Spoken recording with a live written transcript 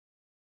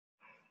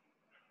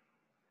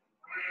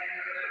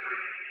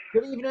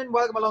Good evening,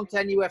 welcome along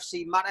to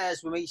NUFC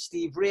Matters with me,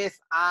 Steve Wraith,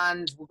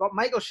 and we've got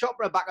Michael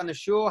Chopra back on the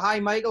show. Hi,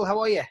 Michael, how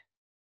are you?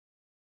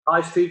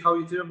 Hi, Steve. How are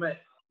you doing, mate?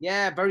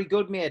 Yeah, very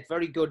good, mate.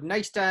 Very good.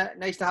 Nice to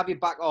have you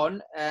back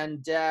on.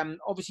 And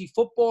obviously,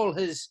 football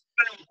has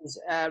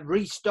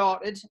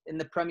restarted in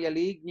the Premier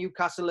League.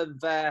 Newcastle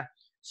have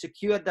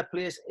secured their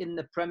place in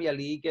the Premier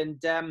League,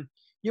 and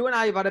you and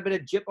I have had a bit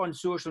of jip on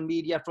social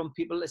media from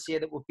people to say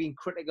that we've been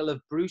critical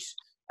of Bruce.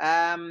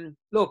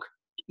 Look.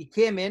 He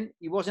came in.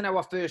 He wasn't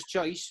our first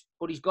choice,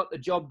 but he's got the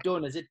job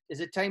done. Is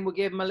it time we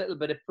gave him a little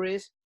bit of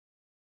praise?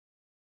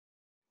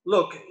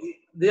 Look, at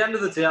the end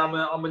of the day, I'm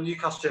a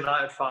Newcastle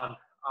United fan,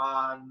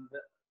 and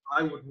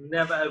I would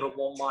never ever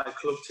want my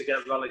club to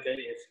get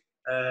relegated.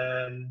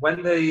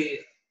 When they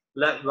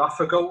let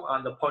Rafa go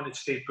and appointed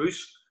Steve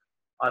Bruce,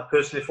 I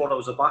personally thought it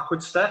was a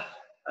backward step,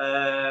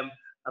 and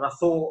I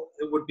thought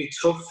it would be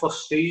tough for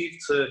Steve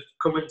to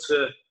come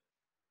into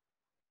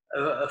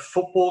a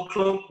football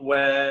club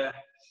where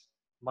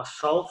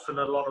myself and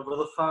a lot of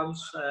other fans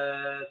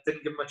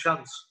didn't give him a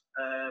chance.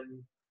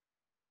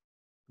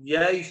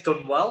 Yeah, he's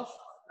done well,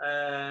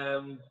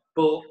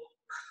 but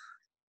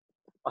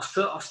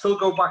I still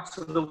go back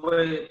to the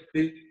way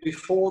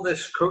before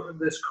this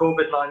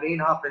COVID-19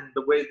 happened.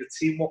 The way the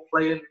team were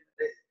playing,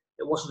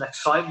 it wasn't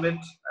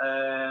excitement.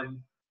 It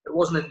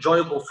wasn't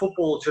enjoyable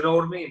football. Do you know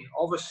what I mean?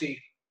 Obviously,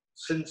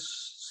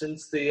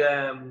 since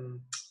the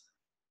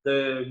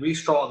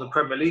restart of the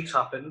Premier League's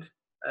happened,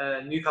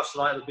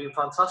 Newcastle United have been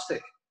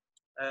fantastic.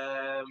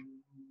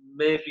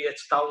 Maybe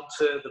it's down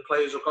to the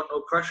players who've got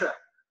no pressure.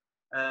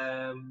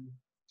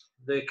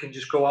 They can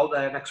just go out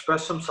there and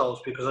express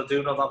themselves, because I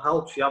do know that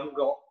helps. You haven't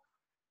got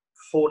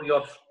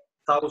 40-odd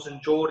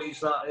thousand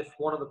Geordies that if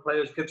one of the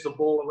players gives the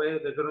ball away,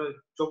 they're going to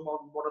jump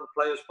on one of the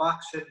players'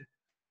 backs and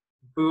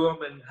boo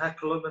them and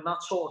heckle them and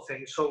that sort of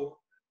thing. So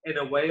in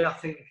a way, I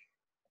think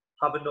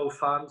having no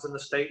fans in the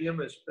stadium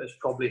has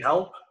probably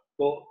helped.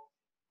 But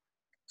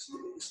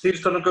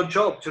Steve's done a good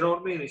job. Do you know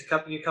what I mean? He's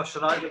kept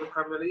Newcastle United in the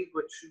Premier League,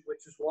 which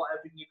is what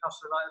every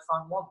Newcastle United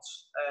fan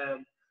wants.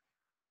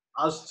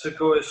 As to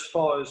go as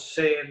far as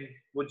saying,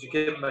 would you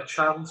give him a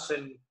chance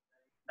and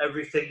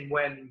everything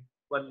when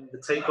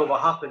the takeover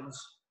happens?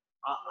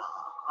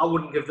 I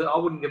wouldn't give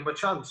him a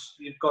chance.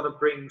 You've got to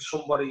bring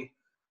somebody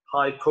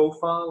high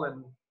profile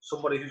and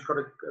somebody who's got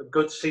a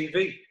good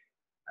CV.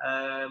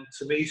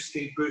 To me,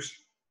 Steve Bruce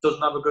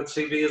doesn't have a good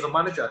CV as a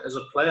manager. As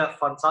a player,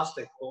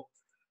 fantastic, but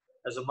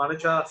as a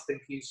manager, I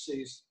think his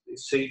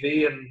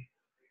CV and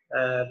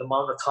the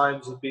amount of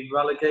times he's been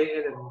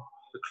relegated and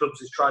the clubs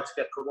he's tried to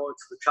get promoted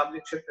to the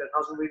Championship, it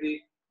hasn't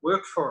really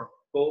worked for him.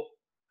 But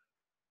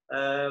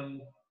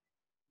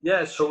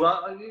yeah, so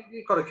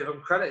you've got to give him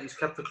credit. He's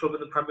kept the club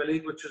in the Premier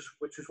League, which is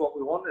what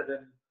we wanted,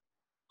 and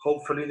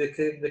hopefully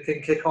they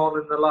can kick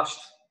on in the last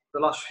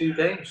few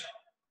games.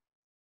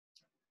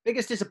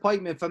 Biggest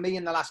disappointment for me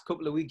in the last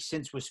couple of weeks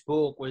since we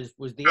spoke was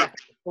the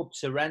FA Cup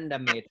surrender,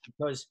 mate,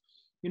 because,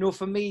 you know,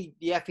 for me,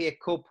 the FA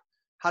Cup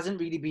hasn't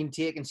really been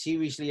taken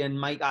seriously in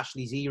Mike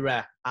Ashley's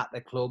era at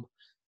the club.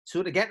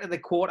 So to get to the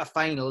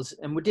quarterfinals,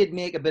 and we did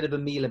make a bit of a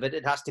meal of it,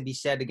 it has to be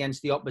said,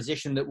 against the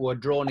opposition that we were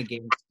drawn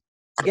against.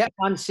 To get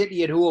Man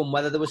City at home,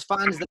 whether there was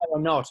fans there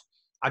or not,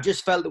 I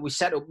just felt that we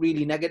set up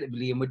really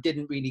negatively and we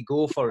didn't really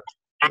go for it.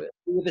 Were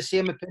you the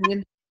same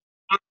opinion?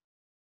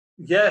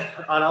 Yeah,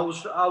 and I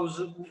was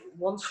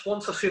once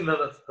I seen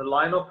the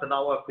lineup an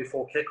hour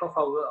before kickoff,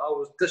 I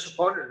was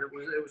disappointed.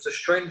 It was a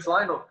strange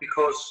lineup,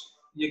 because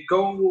you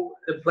go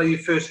and play your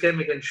first game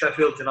against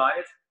Sheffield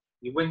United,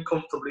 you win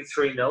comfortably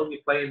 3-0.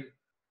 You're playing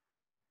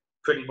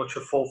pretty much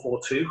a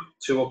 4-4-2,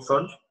 two up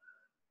front.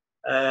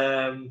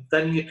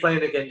 Then you're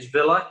playing against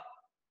Villa,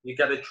 you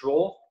get a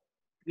draw.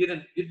 You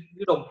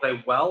don't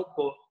play well,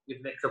 but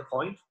you've nicked a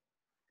point.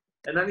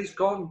 And then he's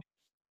gone.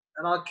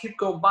 And I keep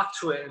going back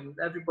to it, and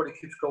everybody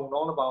keeps going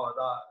on about it,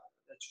 that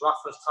it's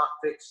Rafa's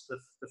tactics, the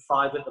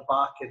five at the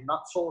back, and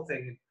that sort of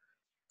thing. And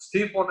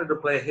Steve wanted to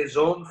play his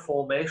own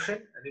formation,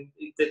 and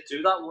he did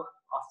do that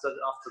after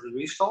the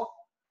restart,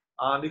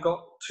 and he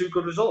got 2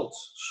 good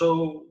results.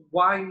 So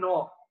why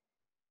not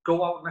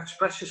go out and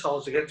express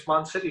yourselves against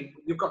Man City?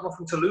 You've got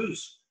nothing to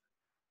lose.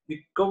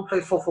 You go and play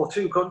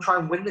 4-4-2, go and try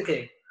and win the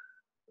game.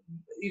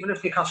 Even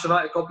if Newcastle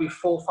United got beat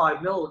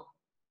 4-5-0,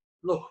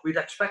 look, we'd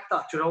expect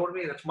that. Do you know what I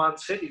mean? It's Man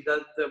City. They're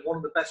one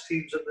of the best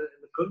teams in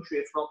the country,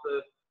 if not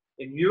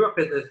in Europe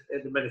in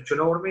the minute. Do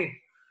you know what I mean?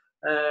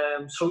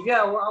 So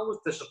yeah, I was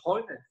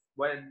disappointed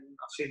when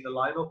I seen the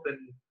lineup, and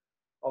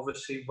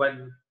obviously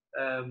when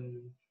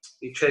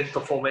he changed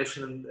the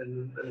formation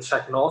in the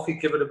second half, he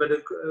gave it a bit of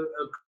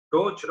a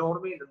go. Do you know what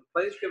I mean? And the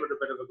players give it a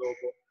bit of a go.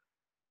 But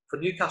for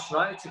Newcastle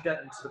United to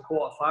get into the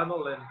quarter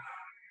final in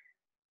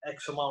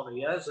X amount of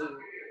years,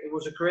 it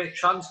was a great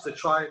chance to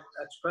try and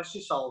express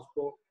yourselves,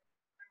 but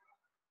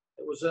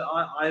it was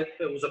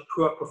a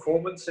poor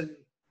performance and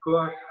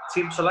poor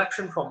team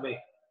selection from me.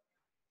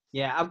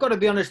 Yeah, I've got to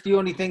be honest, the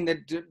only thing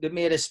that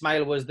made us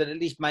smile was that at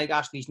least Mike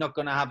Ashley's not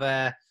going to have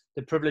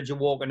the privilege of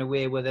walking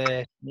away with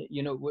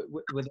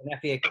with an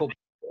FA Cup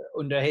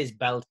under his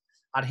belt.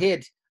 I'd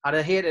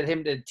have hated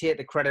him to take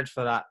the credit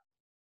for that.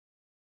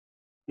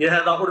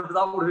 Yeah, that would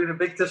have been a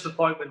big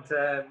disappointment.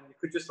 You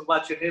could just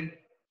imagine him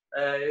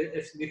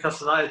if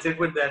Newcastle United did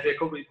win the FA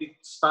Cup, he'd be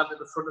standing in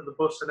the front of the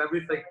bus and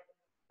everything,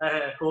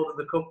 holding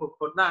the cup up.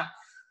 But nah,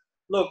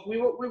 look, we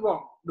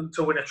want them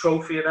to win a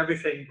trophy and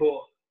everything,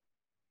 but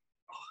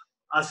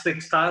as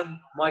things stand,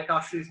 Mike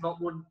Ashley's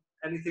not won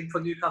anything for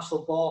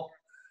Newcastle bar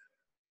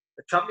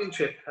the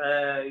championship.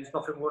 He's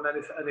not won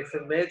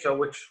anything major,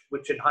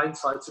 which in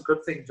hindsight's a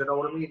good thing. Do you know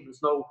what I mean?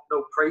 There's no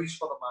praise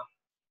for the man.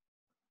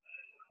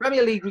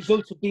 Premier League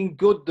results have been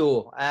good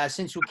though.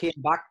 Since we came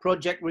back,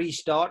 Project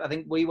Restart. I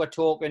think we were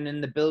talking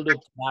in the build-up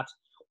to that.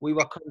 We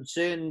were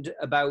concerned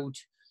about,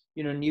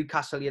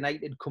 Newcastle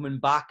United coming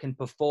back and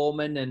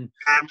performing, and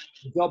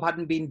the job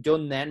hadn't been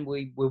done then.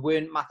 We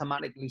weren't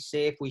mathematically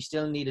safe. We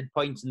still needed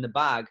points in the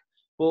bag,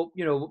 but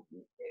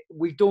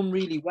we've done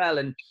really well,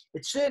 and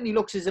it certainly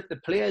looks as if the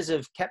players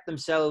have kept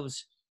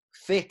themselves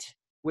fit,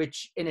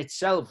 which in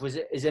itself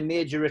is a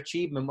major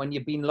achievement when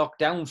you've been locked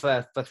down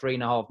for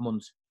 3.5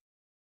 months.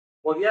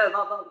 Well, yeah,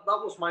 that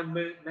was my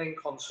main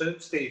concern,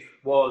 Steve,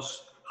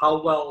 was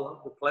how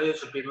well the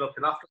players have been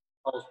looking after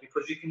themselves,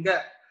 because you can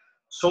get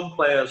some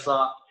players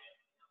that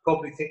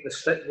probably think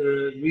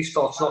the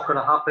restart's not going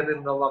to happen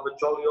and they'll have a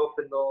jolly up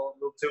and they'll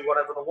do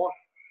whatever they want.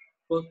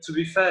 But to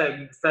be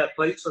fair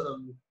play to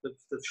them.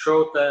 They've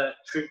showed their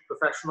true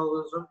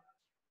professionalism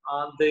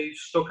and they've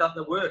stuck at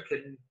their work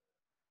and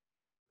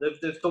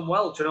they've done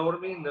well. Do you know what I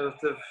mean?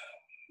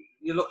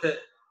 You look at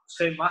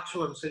St.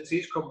 Maximum, since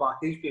he's come back,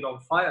 he's been on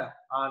fire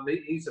and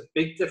he's a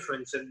big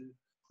difference. And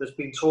there's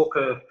been talk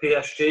of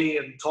PSG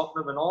and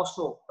Tottenham and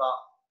Arsenal that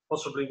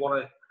possibly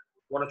want to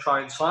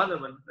try and sign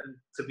him. And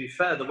to be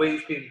fair, the way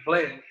he's been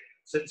playing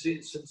since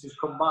he's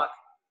come back,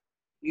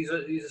 he's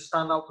a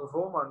standout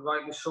performer, and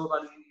rightly so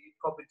that he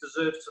probably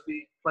deserves to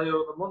be Player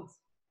of the Month.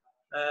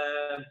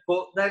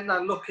 But then I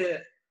look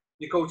at,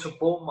 you go to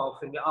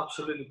Bournemouth and you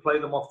absolutely play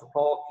them off the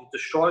park, you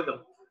destroy them.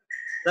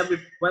 Then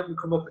when we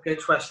come up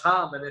against West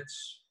Ham and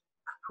it's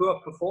poor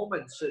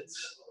performance,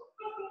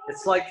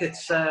 it's like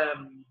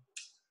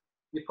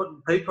you're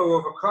putting paper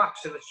over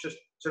cracks, and it's just,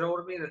 do you know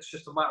what I mean? It's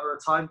just a matter of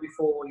time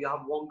before you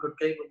have one good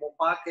game and one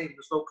bad game.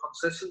 There's no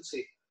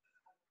consistency.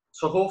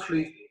 So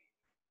hopefully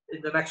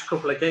in the next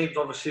couple of games,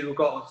 obviously we've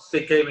got a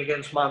big game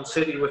against Man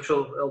City, which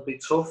will be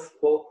tough,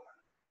 but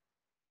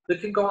they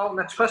can go out and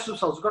express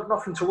themselves. They've got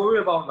nothing to worry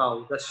about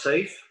now. They're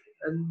safe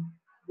and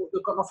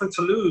they've got nothing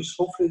to lose.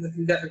 Hopefully they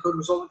can get a good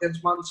result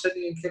against Man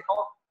City and kick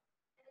on.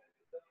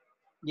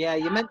 Yeah,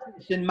 you mentioned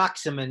St.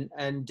 Maximin,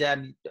 and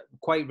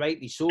quite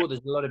rightly so.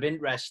 There's a lot of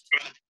interest,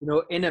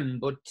 in him.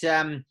 But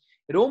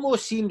it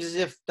almost seems as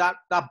if that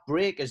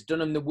break has done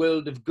him the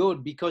world of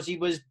good, because he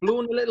was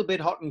blown a little bit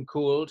hot and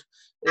cold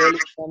early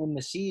on in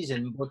the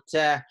season. But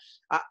I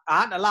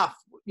had to laugh,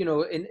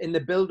 in the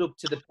build-up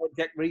to the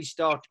Project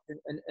Restart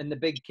and the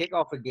big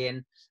kick-off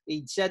again.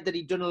 He'd said that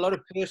he'd done a lot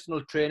of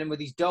personal training with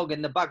his dog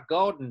in the back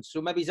garden.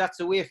 So maybe that's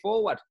the way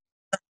forward.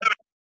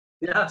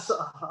 Yes,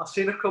 I've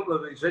seen a couple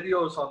of his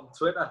videos on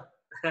Twitter,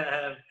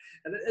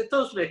 and it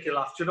does make you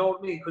laugh. Do you know what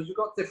I mean? Because you've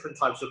got different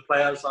types of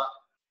players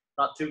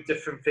that do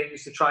different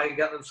things to try and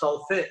get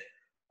themselves fit.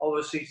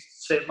 Obviously,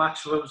 St.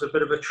 Maximum's a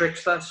bit of a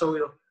trickster, so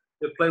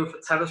he'll play with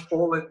a tennis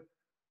ball and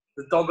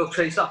the dog will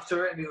chase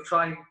after it and he'll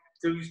try and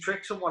do his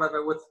tricks and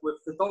whatever with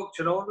the dog.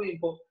 Do you know what I mean?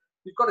 But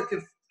you've got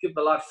to give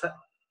the lad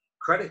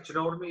credit. Do you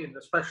know what I mean?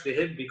 Especially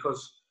him,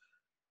 because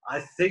I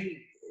think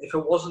if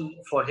it wasn't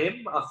for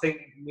him, I think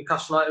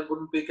Newcastle United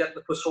wouldn't be getting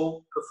the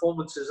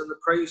performances and the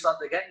praise that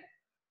they're getting.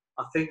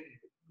 I think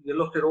you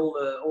look at all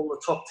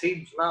the top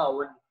teams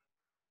now, and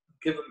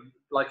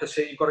like I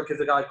say, you've got to give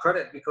the guy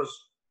credit, because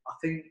I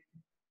think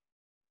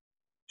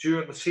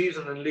during the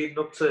season and leading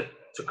up to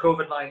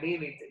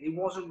COVID-19, he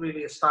wasn't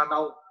really a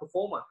standout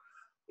performer.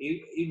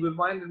 He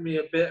reminded me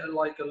a bit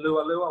like a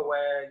Lua Lua,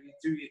 where you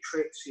do your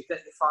tricks, you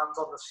get your fans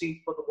on the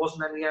seat, but there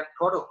wasn't any end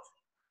product.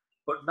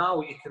 But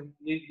now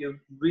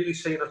you're really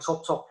seeing a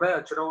top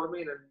player, do you know what I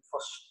mean? And for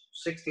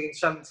 16,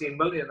 17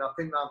 million, I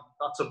think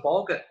that's a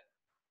bargain.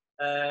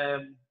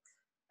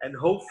 And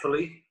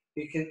hopefully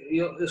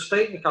he'll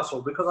stay in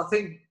Newcastle, because I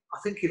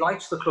think he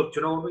likes the club, do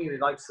you know what I mean? He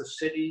likes the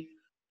city.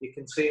 You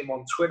can see him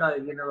on Twitter,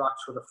 he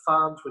interacts with the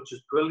fans, which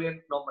is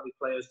brilliant. Not many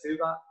players do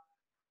that.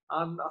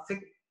 And I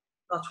think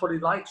that's what he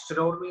likes, do you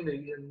know what I mean?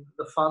 And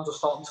the fans are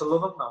starting to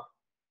love him now.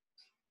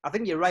 I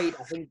think you're right.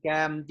 I think,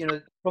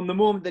 from the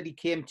moment that he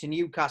came to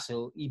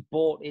Newcastle, he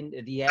bought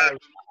into the area,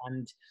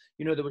 and,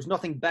 there was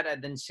nothing better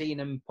than seeing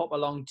him pop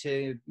along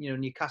to,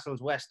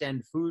 Newcastle's West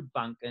End food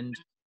bank and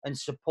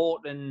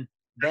supporting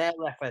their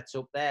efforts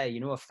up there,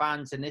 a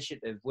fans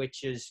initiative,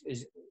 which is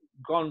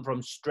gone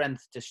from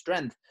strength to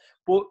strength.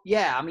 But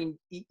yeah, I mean,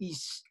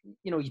 he's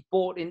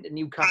bought into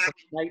Newcastle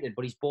United,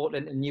 but he's bought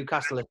into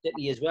Newcastle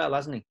City as well,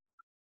 hasn't he?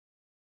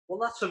 Well,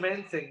 that's the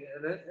main thing.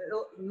 And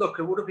look,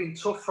 it would have been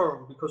tough for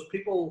him, because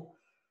people,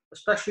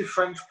 especially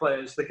French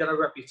players, they get a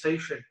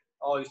reputation.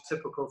 Oh, he's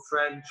typical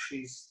French,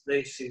 he's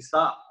this, he's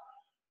that.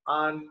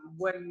 And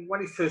when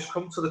he first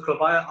come to the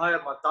club, I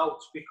had my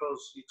doubts,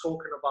 because you're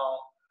talking about,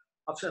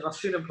 I've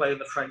seen him play in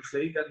the French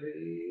league, and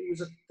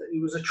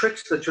was a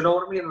trickster. Do you know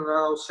what I mean? And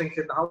I was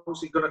thinking, how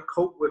is he going to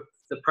cope with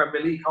the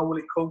Premier League? How will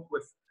he cope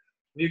with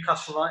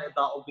Newcastle United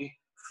that will be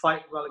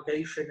fighting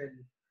relegation,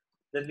 and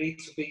they need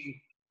to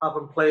be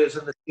having players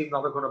in the team that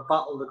are going to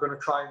battle. They're going to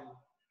try and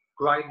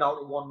grind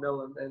out a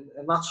 1-0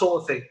 and that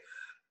sort of thing.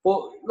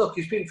 But look,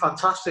 he's been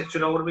fantastic. Do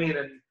you know what I mean?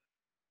 And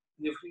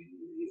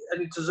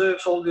he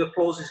deserves all the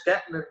applause he's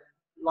getting. And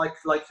like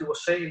you were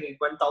saying, he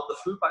went down the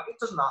fullback. He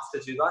doesn't have to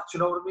do that. Do you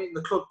know what I mean?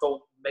 The club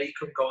don't make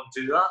him go and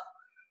do that.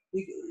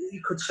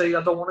 He could say,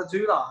 I don't want to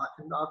do that.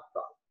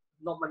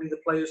 Not many of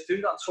the players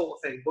do that sort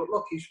of thing. But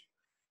look, he's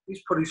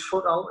put his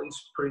foot out.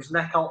 He's put his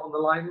neck out on the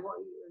line.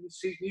 He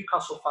sees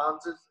Newcastle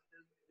fans as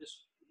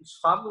his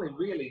family,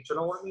 really. Do you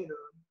know what I mean?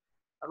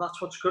 And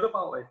that's what's good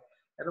about it.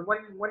 And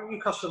when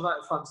Newcastle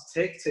United fans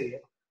take to you,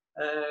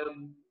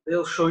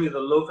 they'll show you the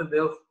love, and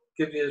they'll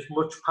give you as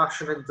much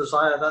passion and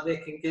desire that they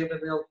can give,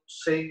 and they'll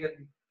sing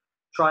and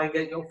try and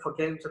get you up for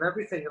games and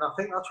everything. And I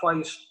think that's why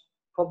he's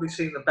probably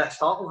seen the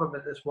best out of him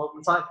at this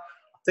moment in time.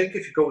 I think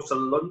if he goes to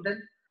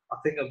London, I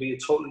think he'll be a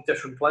totally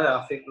different player.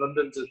 I think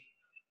London's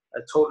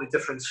a totally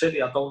different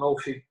city. I don't know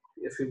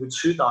if he would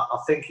suit that. I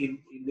think he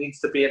needs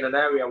to be in an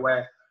area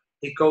where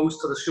he goes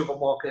to the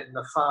supermarket and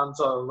the fans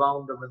are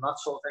around him and that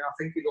sort of thing. I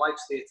think he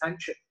likes the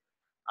attention.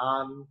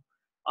 And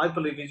I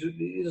believe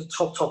he's a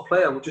top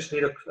player. We just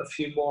need a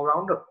few more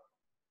around him.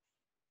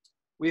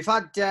 We've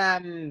had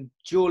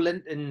Joe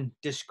Linton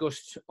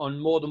discussed on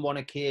more than one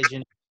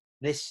occasion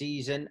this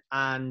season,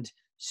 and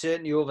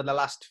certainly over the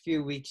last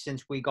few weeks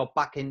since we got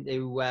back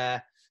into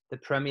the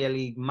Premier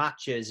League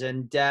matches.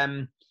 And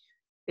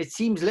it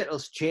seems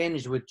little's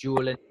changed with Joe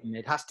Linton,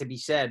 it has to be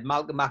said.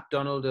 Malcolm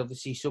MacDonald,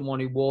 obviously someone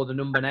who wore the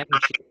number 9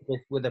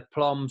 with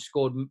aplomb,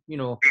 scored,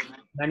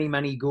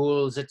 many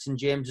goals at St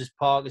James's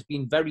Park, has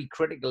been very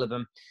critical of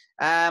him.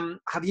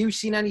 Have you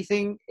seen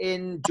anything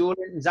in Joe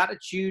Linton's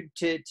attitude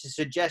to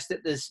suggest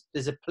that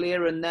there's a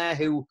player in there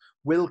who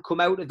will come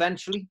out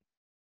eventually?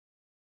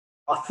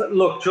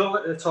 Look,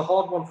 it's a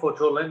hard one for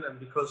Joe Linton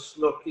because,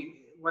 look,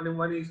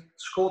 when he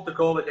scored the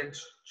goal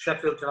against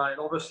Sheffield United,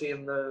 obviously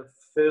in the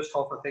first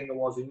half, I think it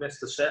was, he missed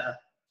the sitter.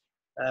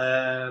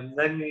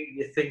 Then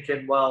you're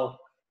thinking, well,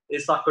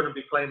 is that going to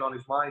be playing on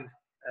his mind?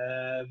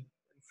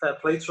 Fair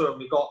play to him.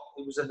 He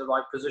was in the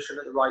right position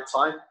at the right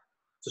time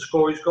to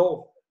score his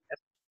goal. And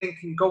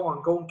thinking, go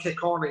and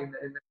kick on and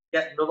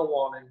get another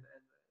one and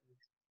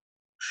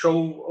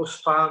show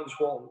us fans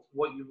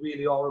what you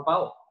really are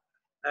about.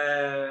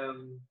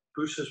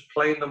 Bruce is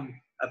playing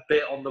them a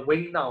bit on the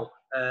wing now.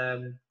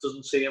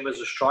 Doesn't see him as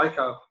a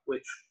striker,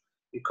 which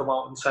he come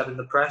out and said in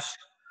the press.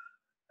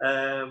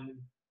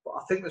 But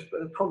I think there's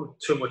probably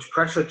too much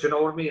pressure. Do you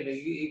know what I mean?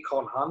 He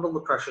can't handle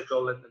the pressure,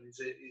 Joe Linton. He's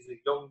a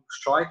young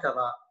striker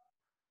that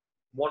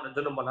wanted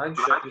the number 9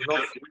 shirt. He's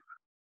not.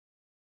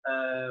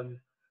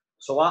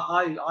 So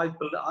I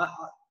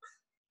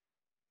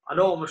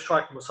know I'm a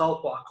striker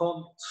myself, but I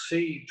can't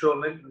see Joe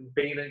Linton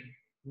being a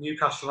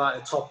Newcastle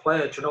United top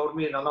player. Do you know what I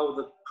mean? I know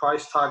the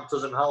price tag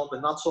doesn't help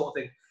and that sort of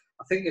thing.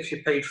 I think if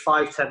you paid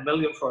 5-10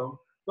 million for him,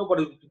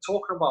 nobody would be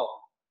talking about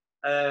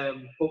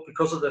him. But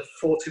because of the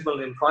 40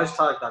 million price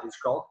tag that he's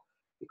got,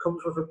 he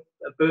comes with a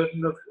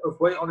burden of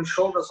weight on his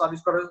shoulders that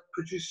he's got to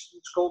produce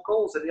and score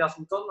goals, and he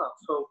hasn't done that.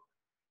 So,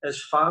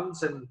 as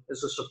fans and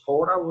as a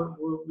supporter,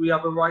 we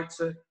have a right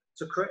to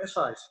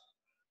criticise.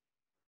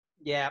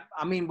 Yeah,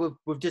 I mean,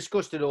 we've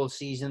discussed it all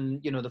season.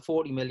 The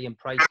 40 million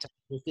price tag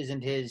just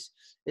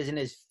isn't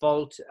his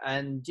fault.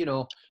 And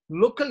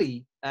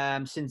luckily,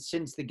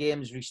 since the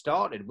game's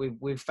restarted,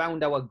 we've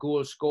found our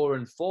goal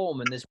scoring form,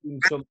 and there's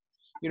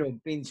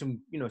been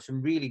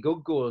some really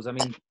good goals. I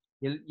mean,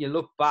 you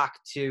look back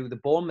to the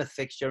Bournemouth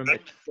fixture in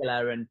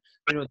particular, and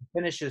the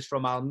finishes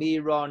from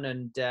Almiron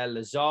and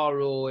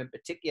Lazaro in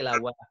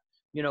particular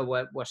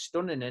were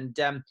stunning, and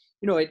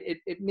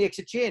it makes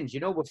a change.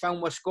 We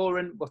found we're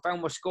scoring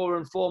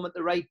form at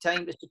the right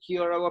time to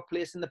secure our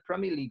place in the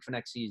Premier League for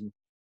next season.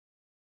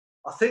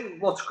 I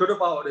think what's good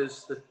about it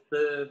is that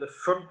the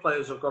front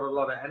players have got a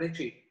lot of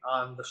energy,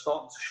 and they're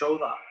starting to show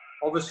that.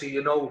 Obviously,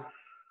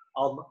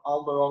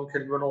 Almiron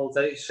can run all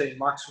day, St.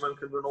 Maximin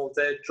can run all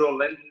day, Joe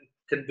Linton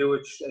can do a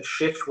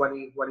shift when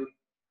he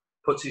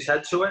puts his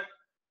head to it,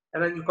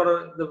 and then you've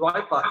got the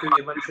right back who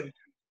you mentioned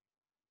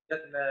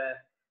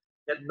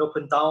getting up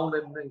and down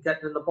and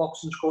getting in the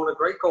box and scoring a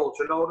great goal.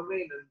 Do you know what I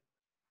mean?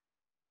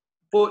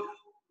 But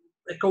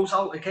it goes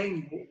out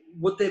again.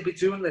 Would they be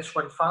doing this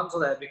when fans are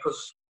there?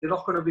 Because you're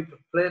not going to be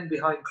playing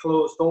behind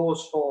closed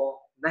doors for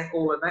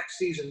all the next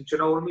season. Do you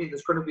know what I mean?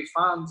 There's going to be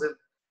fans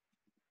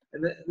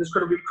and there's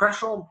going to be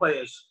pressure on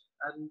players.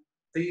 And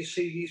do you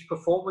see these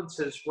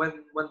performances when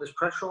there's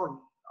pressure on?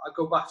 I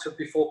go back to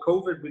before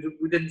COVID.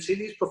 We didn't see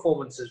these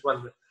performances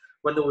when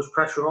there was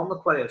pressure on the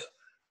players.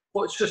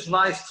 But it's just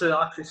nice to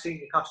actually see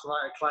Newcastle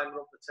United climbing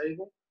up the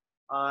table,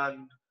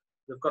 and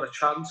they've got a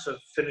chance of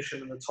finishing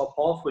in the top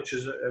half, which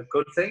is a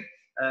good thing.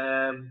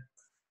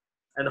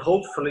 And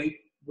hopefully,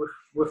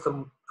 with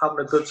them having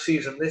a good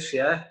season this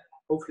year,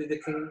 hopefully they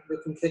can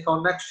kick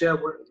on next year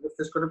if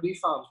there's going to be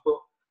fans. But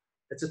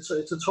it's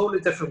a totally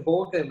different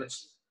ball game.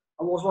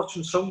 I was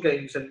watching some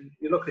games, and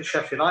you look at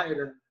Sheffield United,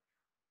 and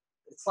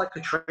it's like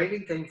a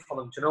training game for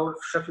them. Do you know, if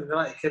Sheffield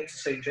United came to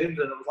St James,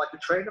 and it was like a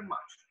training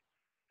match.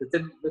 They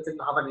didn't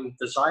have any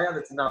desire. They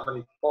didn't have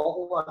any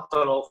bottle. I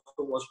don't know if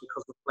it was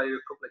because they played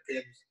a couple of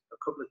games a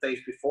couple of days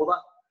before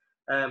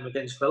that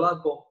against Villa.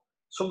 But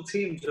some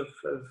teams who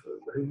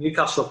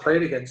Newcastle have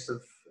played against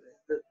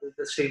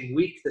they seem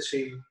weak. Their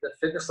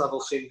fitness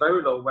levels seem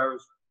very low.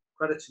 Whereas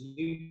credit to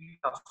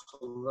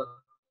Newcastle,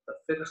 the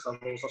fitness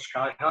levels are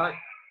sky high.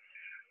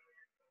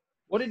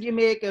 What did you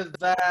make of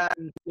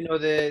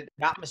the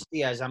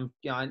atmospheres?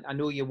 I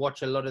know you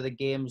watch a lot of the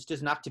games.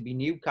 Doesn't have to be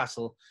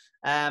Newcastle.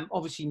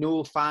 Obviously,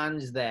 no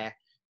fans there.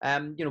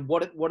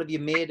 What have you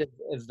made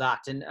of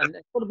that? And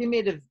what have you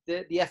made of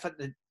the effort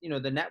that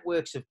the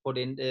networks have put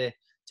in to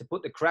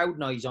put the crowd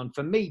noise on?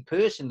 For me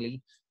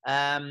personally,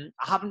 I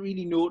haven't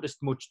really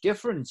noticed much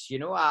difference.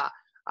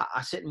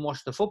 I sit and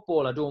watch the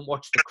football. I don't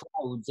watch the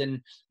crowds.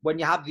 And when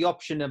you have the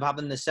option of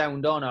having the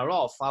sound on or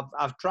off,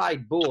 I've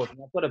tried both. And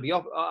I've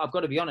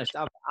got to be honest.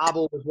 I've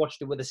always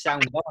watched it with the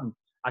sound on.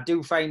 I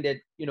do find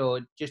it,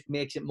 it just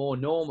makes it more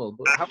normal.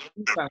 But how do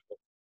you find it?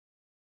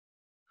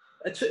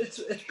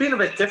 It's been a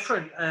bit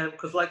different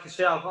because, like you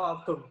say, I've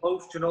done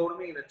both. Do you know what I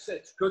mean?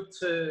 It's good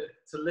to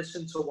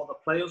listen to what the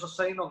players are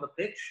saying on the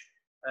pitch.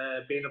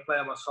 Being a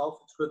player myself,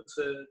 it's good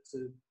to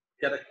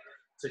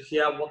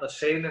hear what they're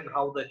saying and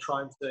how they're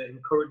trying to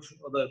encourage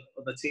other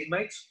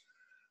teammates.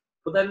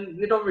 But then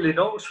you don't really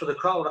notice for the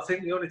crowd. I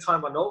think the only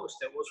time I noticed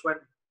it was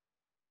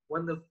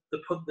when they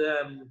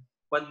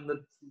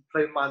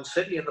played Man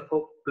City and they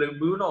put Blue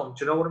Moon on.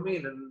 Do you know what I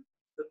mean? And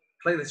they're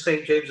playing in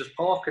St James's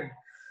Park and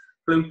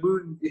Blue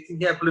Moon, you can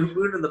hear Blue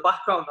Moon in the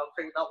background. I'm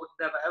thinking that would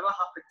never ever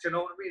happen. Do you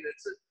know what I mean?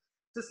 It's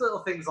just little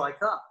things like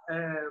that.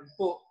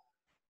 But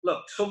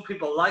look, some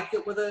people like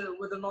it with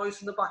a noise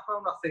in the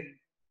background. I think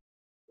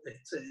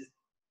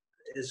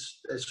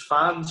as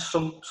fans,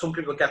 some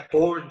people get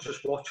bored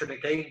just watching a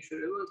game.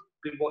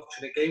 Be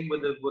watching a game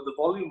with the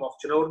volume off.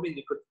 Do you know what I mean?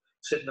 You could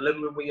sit in the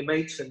living room with your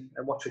mates and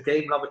watch a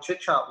game and have a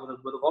chit chat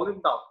with the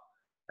volume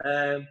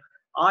down.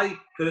 I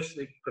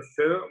personally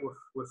prefer it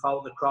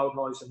without the crowd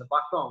noise in the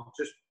background,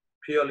 just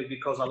purely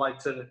because I like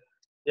to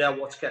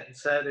what's getting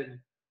said and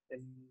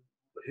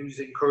who's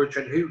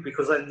encouraging who,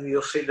 because then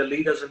you'll see the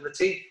leaders in the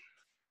team.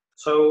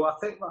 So I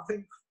think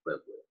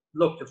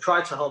look, they've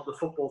tried to help the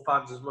football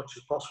fans as much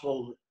as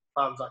possible.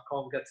 Fans that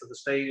can't get to the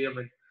stadium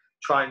and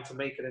trying to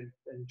make it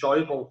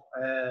enjoyable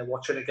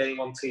watching a game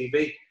on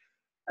TV.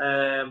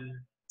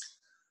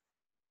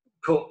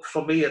 But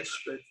for me, it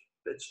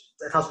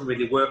hasn't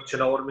really worked. You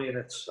know what I mean?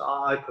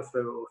 I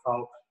prefer it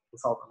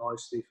without the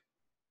noise, Steve.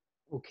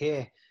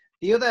 Okay.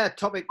 The other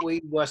topic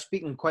we were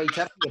speaking quite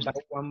heavily about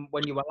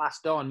when you were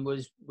last on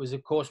was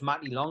of course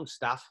Matty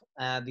Longstaff,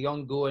 the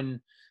ongoing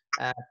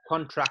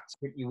contract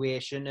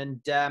situation,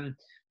 and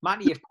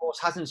Matty, of course,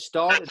 hasn't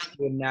started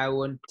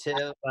now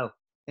until, well,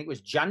 I think it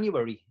was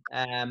January.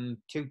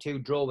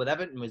 2-2 draw with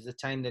Everton was the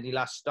time that he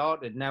last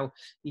started. Now,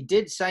 he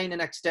did sign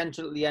an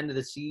extension at the end of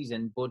the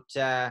season, but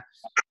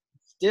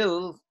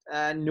still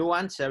no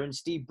answer. And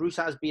Steve Bruce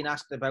has been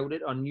asked about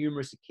it on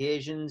numerous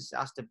occasions,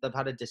 asked if they've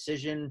had a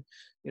decision.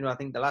 I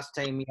think the last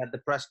time we had the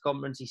press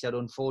conference, he said,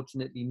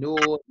 unfortunately, no.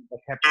 They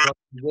kept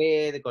plodding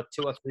away. They've got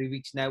 2 or 3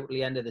 weeks now at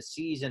the end of the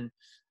season.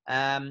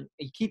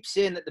 He keeps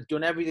saying that they've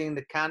done everything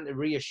they can to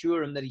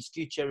reassure him that his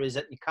future is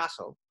at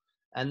Newcastle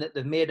and that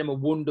they've made him a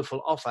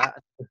wonderful offer.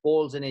 The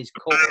ball's in his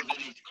court,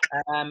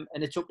 and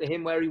it's up to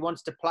him where he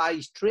wants to ply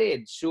his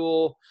trade.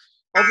 So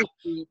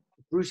obviously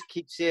Bruce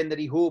keeps saying that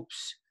he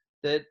hopes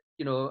that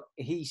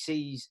he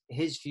sees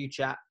his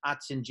future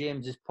at St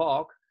James's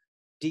Park.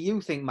 Do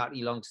you think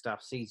Matty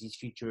Longstaff sees his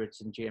future at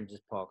St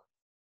James's Park?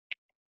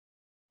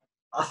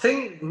 I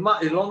think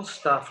Matty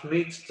Longstaff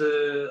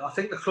I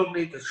think the club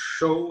needs to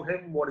show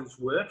him what he's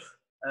worth.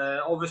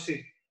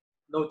 Obviously,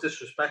 no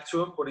disrespect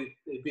to him, but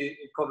he'd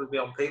probably be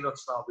on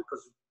peanuts now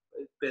because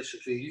it's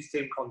basically his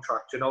team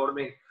contract, you know what I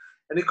mean?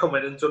 And he come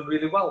in and done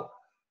really well.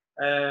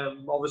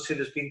 Obviously,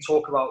 there's been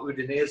talk about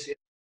Udinese,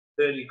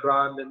 30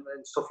 grand and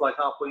stuff like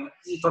that, but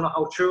you don't know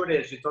how true it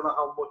is. You don't know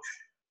how much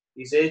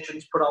his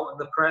agents put out in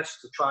the press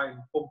to try and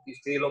bump his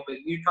deal up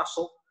in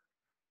Newcastle.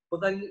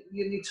 But then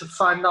you need to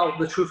find out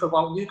the truth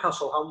about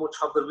Newcastle. How much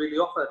have they really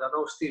offered? I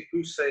know Steve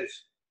Bruce says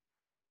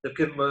they've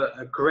given him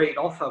a great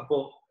offer,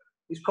 but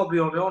he's probably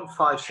only on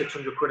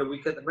 500-600 quid a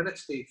week at the minute,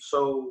 Steve.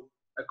 So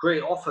a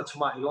great offer to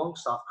Matty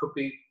Longstaff could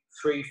be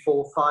 3,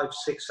 4, 5,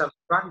 6, 7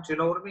 grand. Do you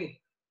know what I mean?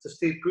 To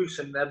Steve Bruce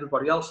and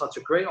everybody else, that's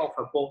a great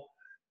offer. But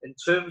in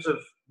terms of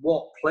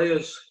what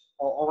players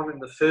are on in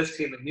the first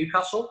team at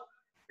Newcastle,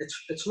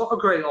 it's not a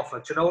great offer.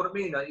 Do you know what I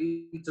mean?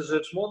 He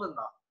deserves more than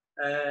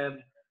that.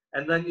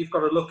 And then you've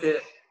got to look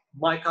at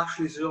Mike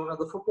Ashley's the owner of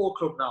the football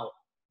club now.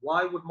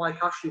 Why would Mike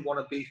Ashley want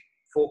to be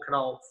forking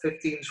out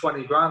 15,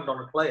 20 grand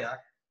on a player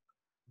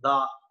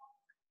that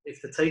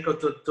if the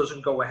takeover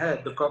doesn't go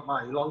ahead, they've got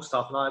Matty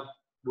Longstaff, and I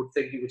would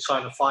think he would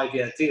sign a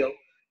 5-year deal.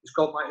 He's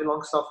got Matty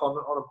Longstaff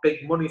on a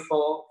big money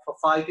for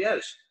 5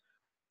 years.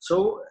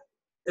 So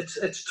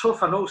it's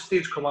tough. I know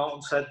Steve's come out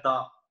and said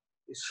that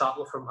he sat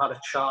with him, had a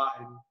chat,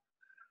 and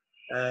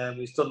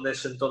He's done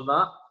this and done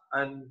that.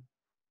 And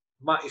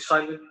Matty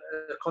signed a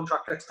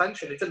contract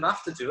extension. He didn't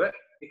have to do it.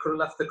 He could have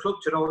left the club,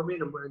 do you know what I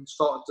mean? And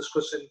started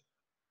discussing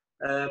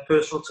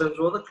personal terms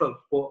with other clubs.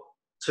 But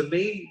to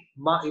me,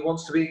 Matty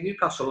wants to be at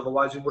Newcastle,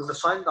 otherwise he wouldn't have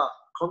signed that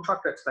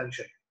contract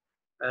extension.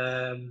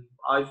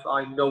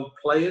 I know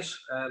players,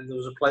 and there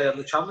was a player in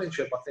the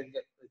Championship, I think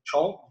at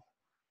Charlton,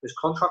 his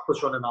contract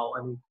was running out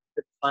and he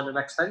didn't sign an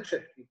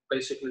extension. He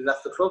basically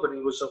left the club and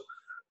he was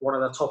one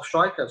of their top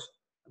strikers.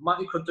 And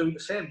Matty could do the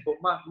same, but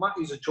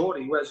Matty's a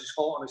Geordie, he wears his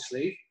heart on his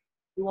sleeve.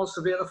 He wants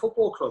to be at the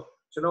football club.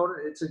 Do you know,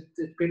 it's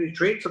been his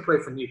dream to play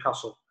for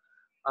Newcastle.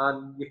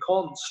 And you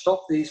can't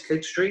stop these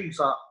kids' dreams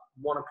that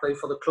want to play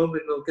for the club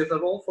and they'll give their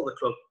all for the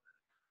club.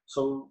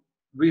 So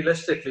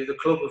realistically, the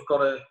club have got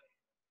to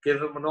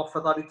give him an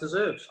offer that he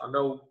deserves. I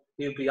know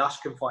he'll be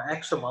asking for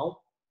X amount,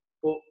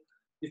 but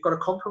you've got to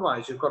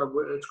compromise. It's got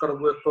to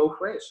work both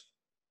ways.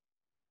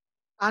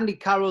 Andy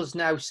Carroll's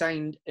now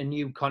signed a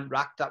new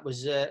contract. That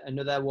was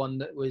another one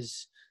that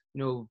was,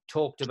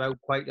 talked about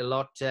quite a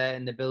lot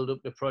in the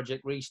build-up to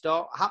Project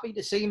Restart. Happy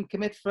to see him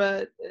commit for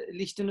at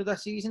least another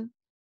season.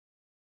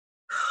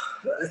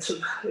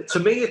 To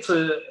me, it's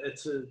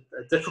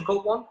a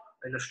difficult one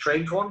and a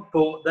strange one.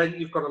 But then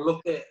you've got to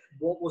look at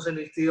what was in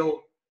his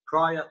deal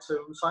prior to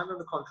signing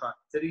the contract.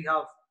 Did he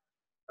have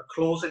a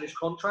clause in his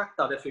contract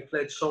that if he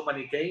played so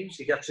many games,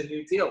 he gets a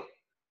new deal?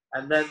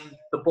 And then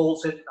the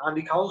ball's in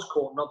Andy Carroll's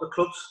court, not the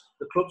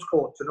club's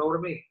court. Do you know what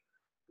I mean?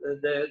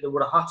 They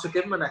would have had to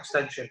give him an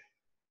extension.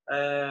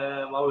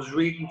 I was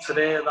reading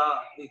today that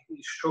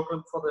he's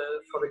struggling for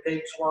the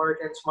game tomorrow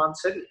against Man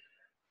City,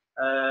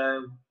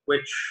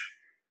 which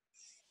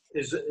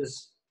is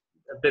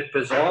a bit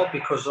bizarre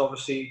because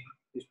obviously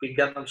he's been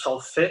getting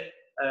himself fit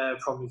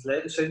from his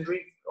latest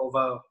injury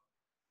over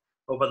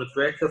the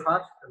break they've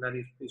had, and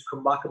then he's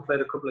come back and played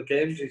a couple of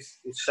games. He's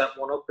set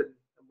one up in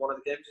one of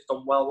the games. He's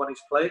done well when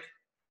he's played.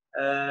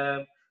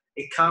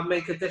 It can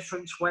make a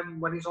difference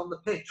when he's on the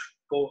pitch,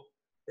 but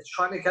it's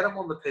trying to get him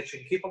on the pitch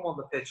and keep him on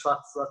the pitch.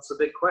 That's the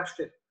big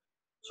question.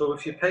 So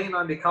if you're paying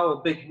Andy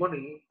Carroll big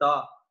money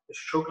that is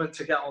struggling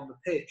to get on the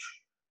pitch,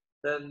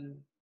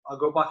 then I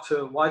go back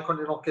to why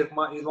couldn't you not give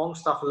Matty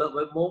Longstaff a little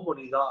bit more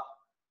money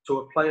to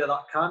a player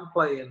that can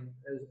play and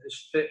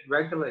is fit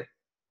regularly.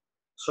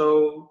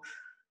 So,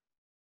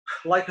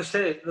 like I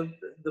said,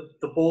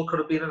 the ball could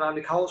have been in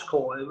Andy Carroll's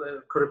court. It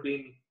could have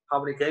been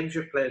how many games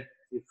you've played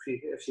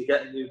if you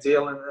get a new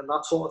deal and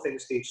that sort of thing,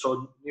 Steve.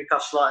 So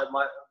Newcastle United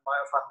might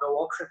have had no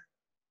option.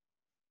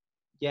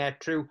 Yeah,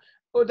 true.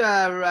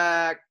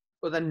 Other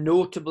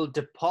notable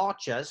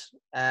departures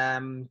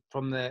from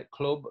the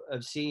club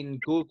have seen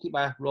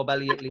goalkeeper Rob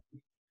Elliott leave,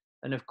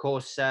 and of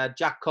course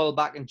Jack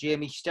Colback and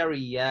Jamie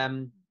Sterry.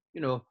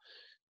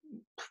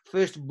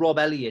 First Rob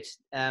Elliott,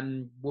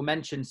 we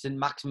mentioned St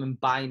Maximin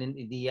buying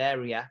into the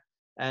area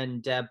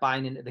and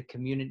buying into the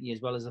community as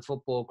well as the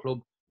football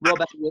club. Rob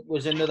Elliott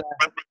was another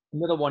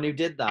one who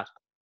did that.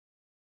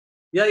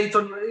 Yeah, he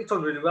done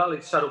really well.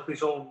 He set up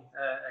his own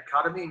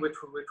academy, which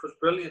was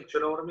brilliant. Do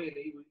you know what I mean?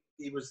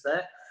 He was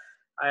there.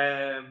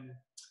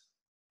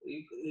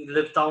 He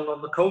lived down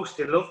on the coast.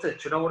 He loved it.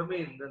 Do you know what I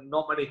mean? And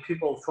not many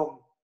people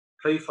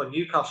play for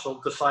Newcastle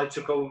decide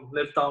to go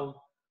live down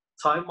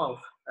Tynemouth.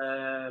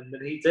 And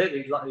he did.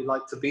 He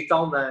liked to be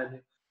down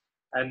there.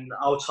 And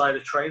outside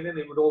of training,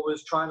 he would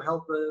always try and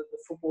help the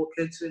football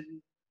kids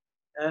in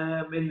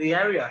the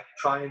area,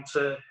 trying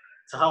to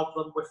help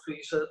them with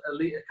his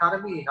elite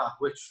academy he had,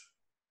 which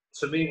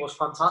to me was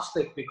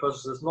fantastic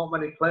because there's not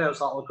many players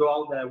that will go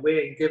out their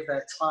way and give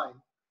their time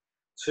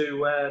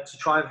to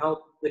try and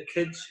help the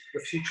kids, the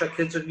future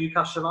kids of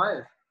Newcastle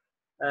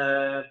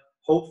United.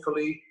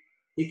 Hopefully,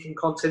 he can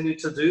continue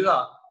to do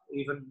that.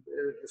 Even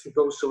if he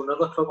goes to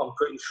another club, I'm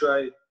pretty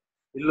sure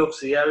he loves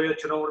the area. Do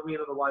you know what I mean?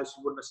 Otherwise,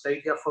 he wouldn't have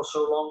stayed here for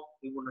so long.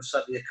 He wouldn't have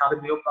set the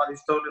academy up that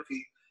he's done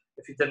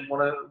if he didn't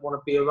want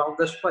to be around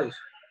this place.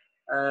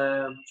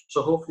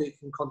 So hopefully, he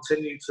can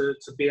continue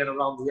to be in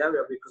around the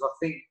area because I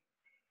think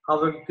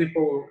having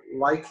people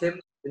like him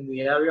in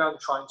the area and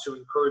trying to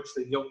encourage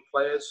the young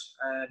players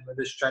of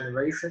this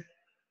generation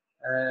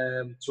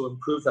to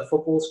improve their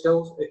football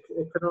skills, it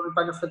can only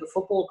benefit the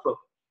football club.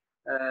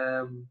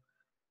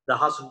 There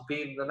hasn't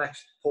been the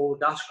next Paul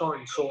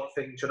Gascoigne sort of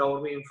thing, do you know what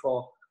I mean,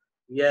 for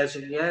years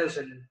and years,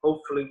 and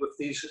hopefully with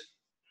these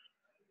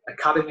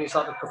academies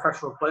that the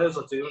professional players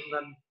are doing,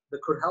 then they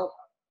could help.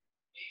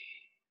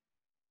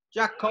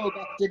 Jack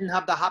Colback didn't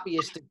have the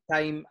happiest of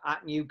time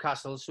at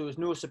Newcastle, so it was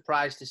no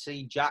surprise to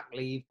see Jack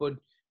leave, but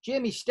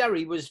Jamie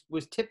Sterry was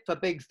tipped for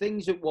big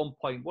things at one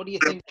point. What do you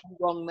think went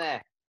wrong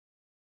there?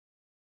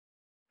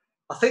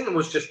 I think it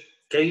was just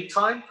game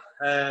time.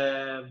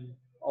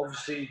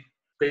 Obviously,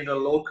 being a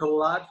local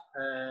lad,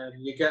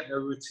 you're getting a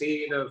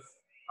routine of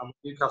I'm a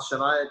Newcastle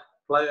United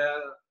player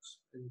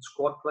and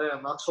squad player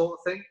and that sort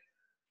of thing.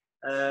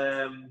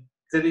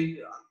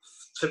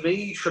 To me,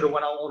 he should have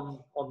went out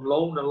on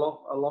loan a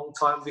long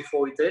time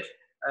before he did.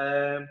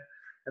 And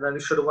then he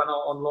should have went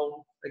out on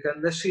loan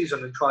again this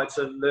season and tried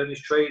to learn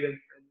his trade and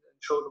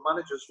show the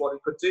managers what he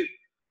could do.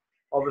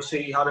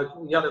 Obviously, he had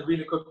a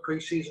really good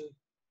pre-season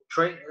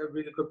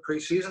really good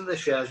pre-season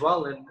this year as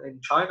well in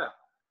China.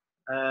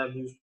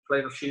 He was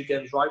playing a few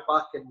games right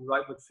back in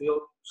right midfield,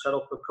 set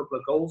up a couple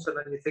of goals, and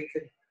then you're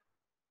thinking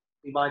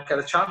he might get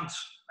a chance.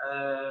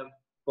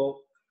 But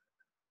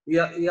he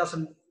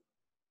hasn't,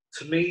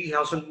 to me, he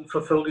hasn't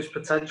fulfilled his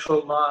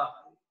potential that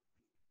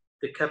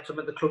they kept him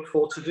at the club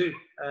for to do.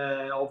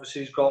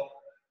 Obviously, he's got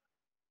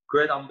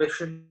great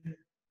ambition.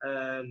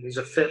 He's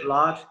a fit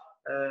lad,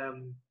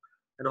 and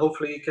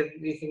hopefully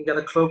he can get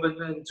a club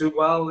and do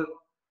well. And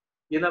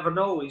you never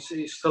know.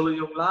 He's still a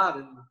young lad,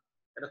 and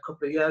in a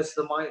couple of years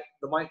they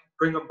might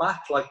bring him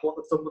back, like what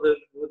they've done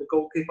with the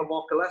goalkeeper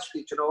Mark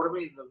Gillespie. Do you know what I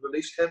mean? They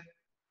released him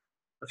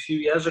a few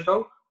years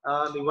ago,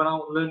 and he went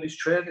out and learned his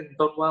trade and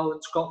done well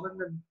in Scotland,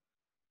 and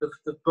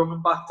they've brought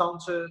him back down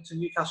to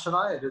Newcastle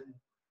United. And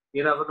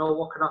you never know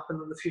what can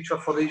happen in the future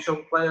for these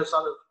young players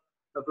that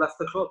have left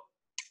the club.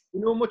 You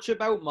know much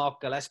about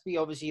Mark Gillespie?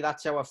 Obviously,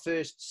 that's our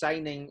first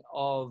signing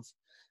of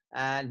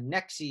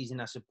next season,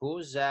 I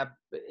suppose.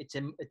 It's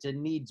a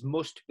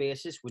needs-must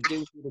basis. We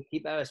do need a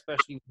keeper,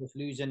 especially with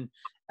losing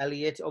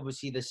Elliott.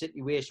 Obviously, the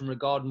situation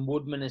regarding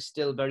Woodman is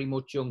still very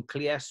much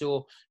unclear.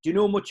 So, do you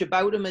know much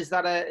about him? Is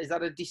that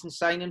a decent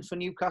signing for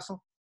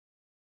Newcastle?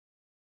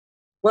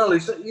 Well,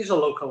 he's a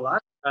local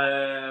lad.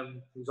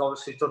 He's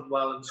obviously done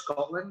well in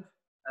Scotland.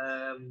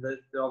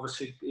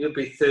 Obviously, he'll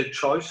be third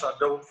choice. I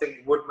don't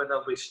think Woodman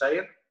will be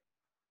staying.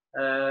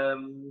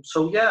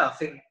 So yeah, I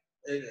think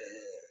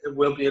it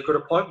will be a good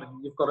appointment.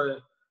 You've got a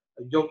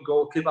young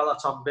goalkeeper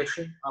that's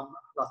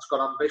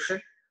got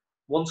ambition,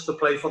 wants to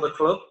play for the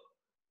club,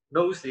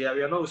 knows the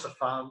area, knows the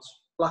fans,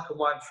 black and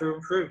white through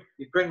and through.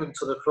 You bring them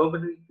to the club,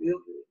 and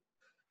he'll,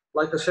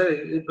 like I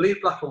said, he'll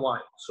bleed black and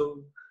white.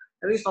 So,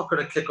 and he's not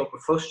going to kick up a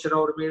fuss. Do you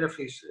know what I mean? If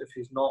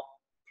he's not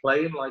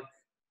playing like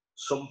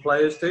some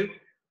players do.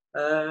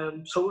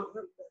 So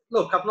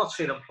look, I've not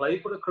seen him play,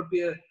 but it could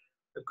be a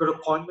good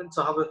appointment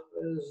to have as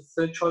a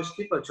third choice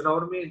keeper. Do you know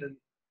what I mean?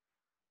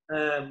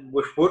 And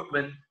with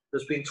Woodman,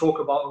 there's been talk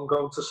about him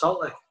going to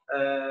Celtic.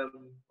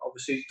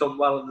 Obviously, he's done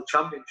well in the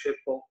Championship,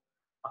 but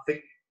I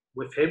think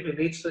with him, he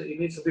needs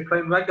to be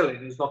playing regularly,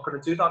 and he's not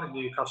going to do that in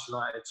Newcastle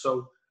United.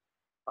 So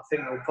I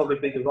think it'll probably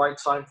be the right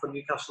time for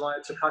Newcastle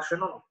United to cash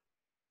in on him.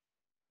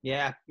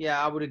 Yeah,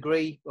 I would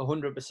agree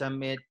 100%,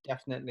 mate.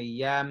 Definitely.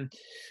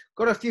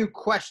 Got a few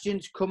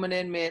questions coming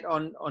in, mate,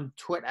 on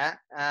Twitter.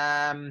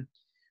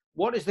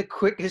 What is the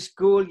quickest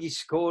goal you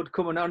scored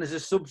coming on as a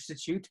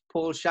substitute?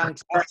 Paul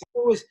Shanks.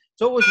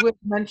 It's always worth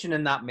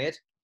mentioning that, mate.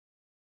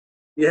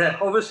 Yeah,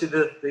 obviously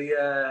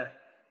the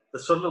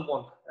Sunderland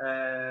one.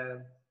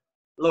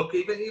 Look,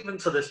 even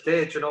to this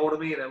day, do you know what I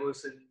mean? It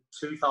was in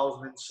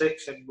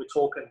 2006, and we're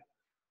talking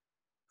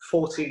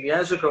 14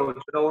 years ago. Do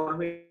you know what I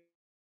mean?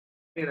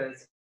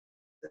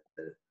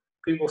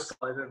 People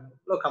started, and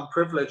look, I'm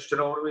privileged. Do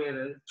you know what I mean?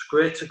 It's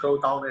great to go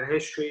down in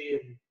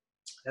history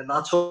and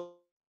that sort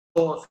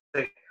of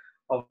thing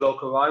of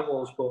local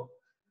rivals. But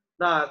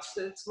nah,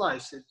 it's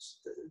nice.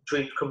 It's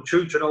dreams come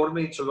true. Do you know what I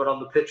mean? To run on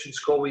the pitch and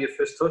score with your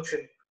first touch,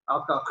 and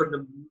I couldn't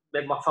have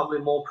made my family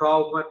more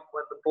proud when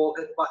the ball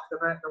hit the back of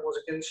the net than was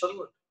against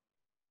Sunderland.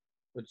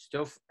 Good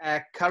stuff.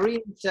 Kareem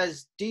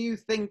says, do you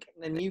think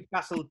the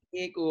Newcastle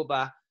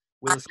takeover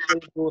will still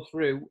go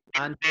through,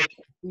 and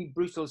will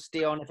Brussels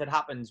stay on if it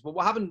happens? But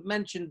we haven't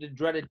mentioned the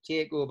dreaded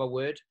takeover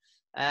word.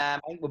 I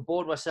think we've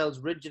bored ourselves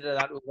rigid of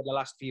that over the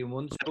last few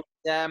months.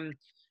 But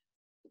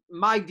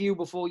my view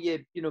before you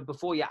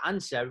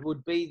answer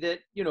would be that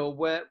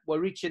we're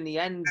reaching the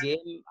end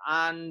game,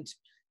 and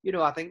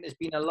I think there's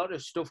been a lot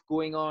of stuff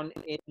going on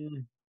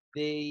in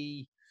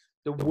the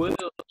world,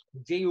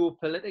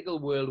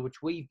 geopolitical world,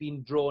 which we've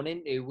been drawn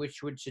into,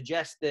 which would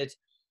suggest that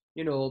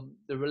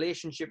the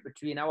relationship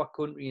between our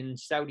country and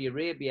Saudi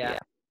Arabia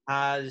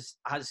has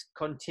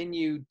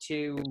continued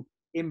to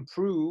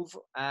improve,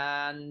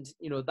 and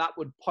that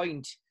would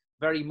point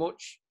very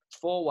much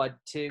forward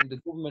to the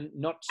government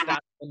not standing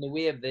in the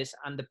way of this,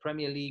 and the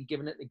Premier League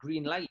giving it the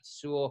green light.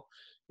 So,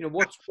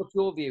 what's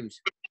your views?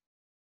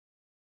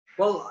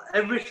 Well,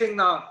 everything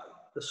that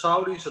the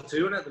Saudis are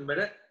doing at the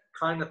minute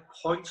kind of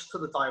points to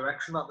the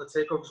direction that the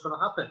takeover is going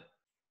to happen.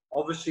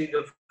 Obviously,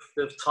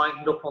 they've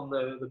tightened up on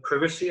the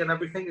privacy and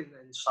everything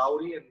in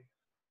Saudi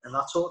and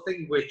that sort of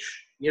thing,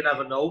 which you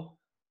never know.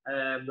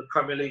 The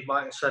Premier League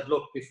might have said,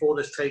 look, before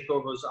this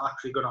takeover is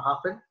actually going to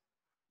happen,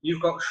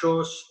 you've got to show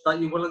us that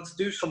you're willing to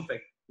do something.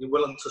 You're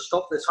willing to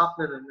stop this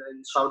happening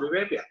in Saudi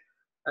Arabia.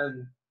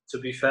 And to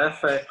be fair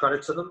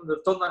credit to them,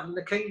 they've done that in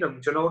the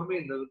kingdom. Do you know what I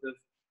mean?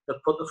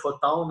 They've put the foot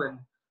down, and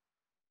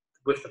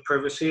with the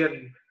privacy,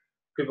 and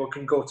people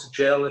can go to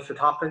jail if it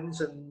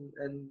happens, and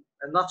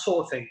that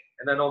sort of thing.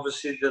 And then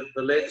obviously the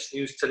latest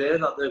news today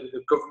that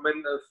the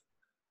government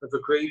have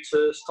agreed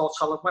to start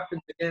selling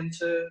weapons again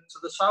to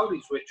the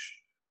Saudis, which,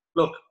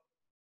 look,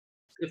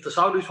 if the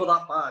Saudis were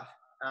that bad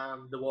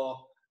and they were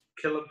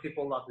killing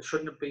people that they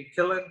shouldn't be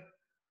killing,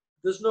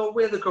 there's no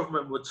way the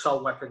government would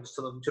sell weapons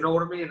to them. Do you know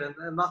what I mean?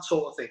 And that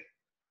sort of thing.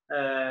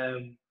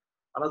 And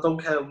I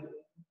don't care.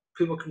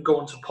 People can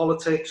go into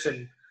politics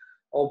and,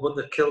 but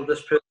they killed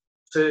this person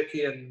in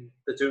Turkey and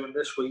they're doing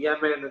this with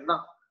Yemen and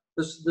that.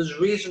 there's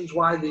reasons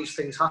why these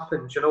things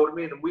happen. Do you know what I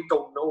mean? And we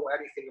don't know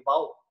anything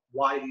about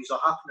why these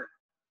are happening.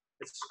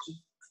 It's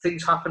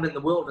things happen in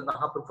the world, and that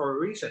happen for a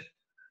reason.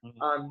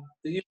 Mm-hmm. And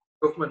the UK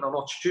government are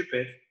not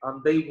stupid,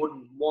 and they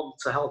wouldn't want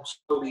to help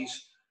Saudis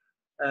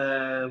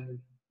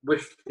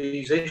with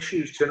these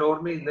issues. Do you know what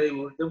I mean? They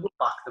would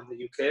back them,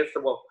 the UK, if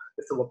they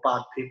were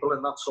bad people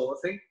and that sort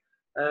of thing.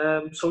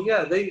 So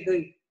yeah,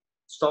 they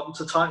starting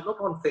to tighten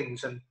up on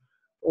things, and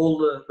all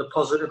the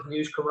positive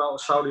news coming out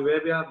of Saudi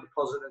Arabia and the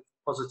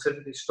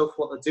positivity stuff,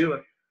 what they're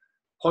doing,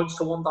 points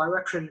to one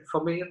direction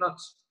for me, and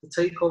that's the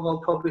takeover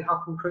will probably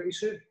happen pretty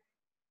soon.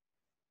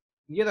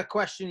 The other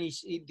question,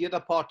 the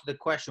other part of the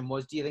question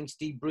was, do you think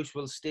Steve Bruce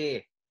will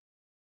stay?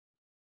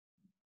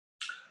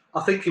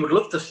 I think he would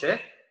love to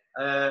stay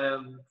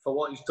for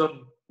what he's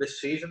done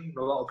this season.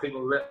 A lot of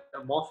people written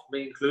him off,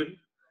 me included.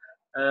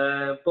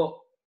 But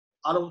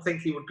I don't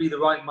think he would be the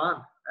right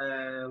man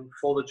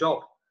for the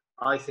job.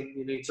 I think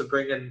you need to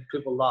bring in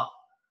people that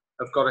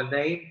have got a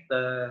name.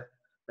 They're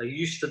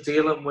used to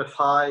dealing with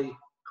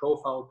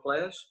high-profile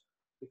players,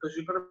 because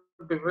you're going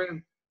to be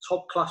bringing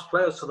top-class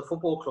players to the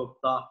football club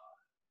that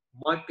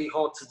might be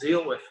hard to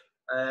deal with.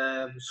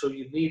 So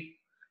you need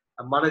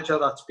a manager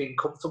that's been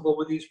comfortable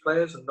with these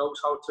players and knows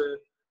how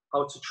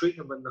to treat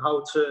them and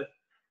how to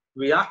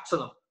react to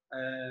them.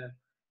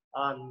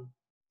 And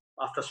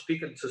after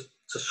speaking to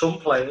some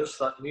players,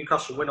 that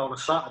Newcastle win on a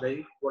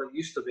Saturday, what it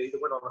used to be, they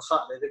win on a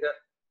Saturday, they get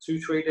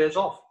 2-3 days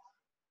off.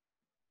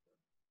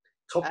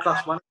 Top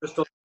class managers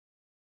don't.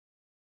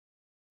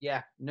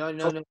 Yeah, no.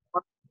 Do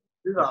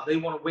that. They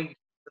want to win.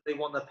 They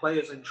want their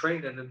players in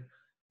training and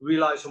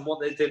realising what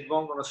they did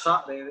wrong on a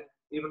Saturday,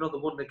 even though they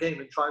won the game,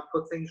 and try and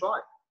put things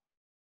right.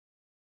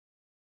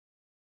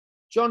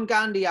 John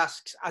Gandhi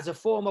asks, as a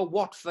former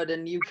Watford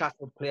and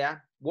Newcastle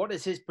player, what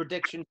is his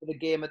prediction for the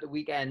game at the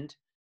weekend,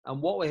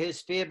 and what were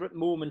his favourite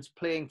moments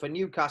playing for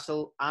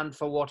Newcastle and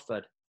for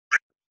Watford?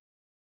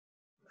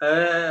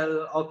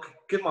 I'll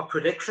give my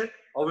prediction.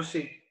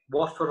 Obviously,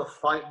 Watford are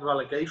fighting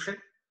relegation.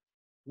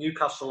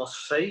 Newcastle are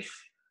safe.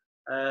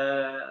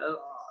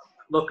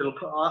 Look,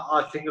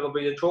 I think it'll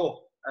be a draw.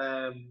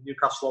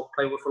 Newcastle are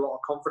playing with a lot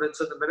of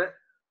confidence at the minute,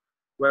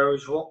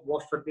 whereas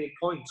Watford need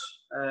points.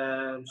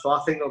 So I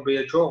think it'll be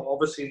a draw.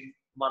 Obviously,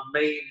 my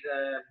main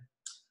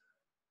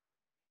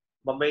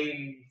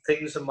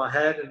things in my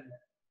head and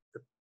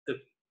the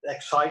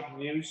exciting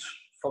news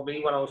for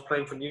me when I was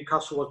playing for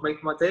Newcastle was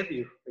making my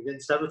debut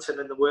against Everton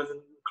in the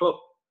Worthing Club.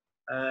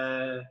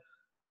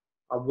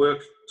 I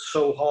worked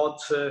so hard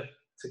to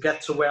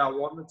get to where I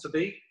wanted to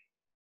be.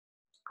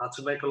 I had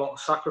to make a lot of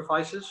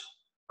sacrifices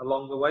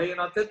along the way, and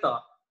I did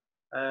that.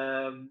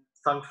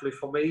 Thankfully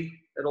for me,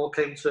 it all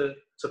came to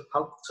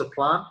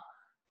plan,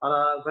 and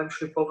I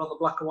eventually pulled on the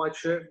black and white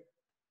shirt.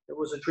 It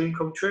was a dream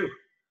come true.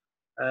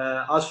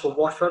 As for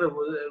Watford, it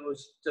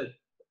was a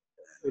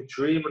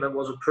dream, and it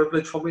was a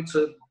privilege for me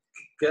to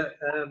get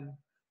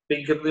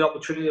being given the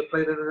opportunity to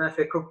play in an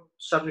FA Cup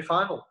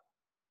semi-final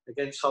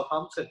against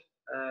Southampton,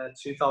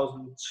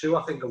 2002,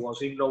 I think it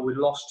was. Even though we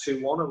lost 2-1,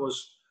 it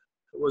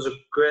was a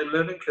great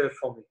learning curve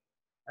for me.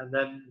 And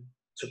then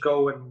to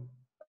go and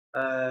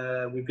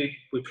we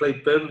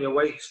played Burnley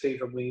away,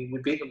 Steve, and we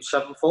beat them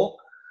 7-4,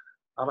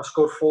 and I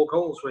scored 4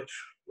 goals, which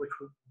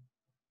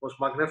was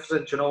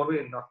magnificent. Do you know what I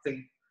mean? I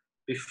think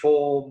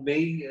before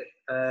me,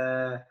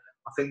 I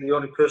think the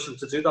only person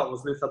to do that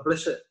was Luther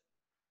Blissett,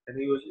 and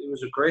he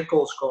was a great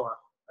goal scorer.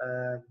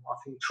 I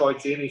think Troy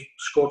Deeney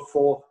scored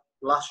 4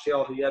 last year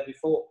or the year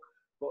before,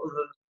 but other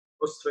than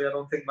us three, I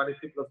don't think many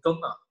people have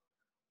done that.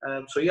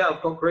 So yeah,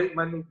 I've got great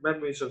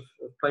memories of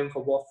playing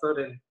for Watford,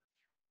 and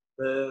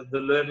the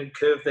learning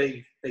curve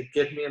they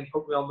give me and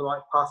put me on the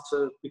right path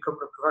to becoming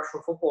a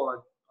professional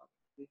footballer.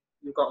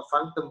 You've got to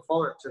thank them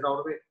for it. Do you know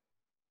what I mean?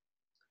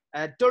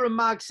 Durham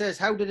Mag says,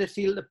 how did it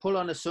feel to pull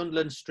on a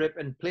Sunderland strip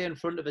and play in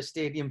front of a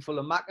stadium full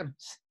of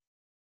Mackems?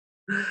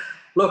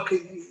 Look,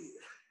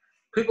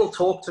 people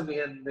talk to me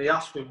and they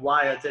ask me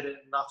why I did it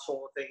and that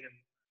sort of thing. And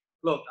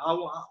look,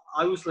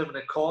 I was living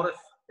in Cardiff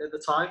at the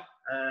time,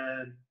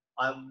 and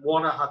I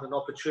had an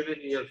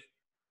opportunity of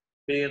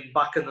being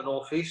back in the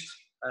North East.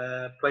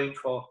 Playing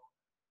for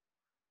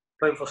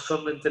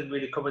Sunderland didn't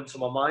really come into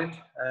my mind.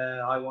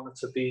 I wanted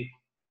to be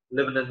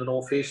living in the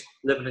North East,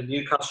 living in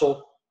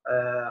Newcastle.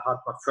 Had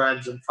my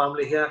friends and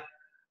family here.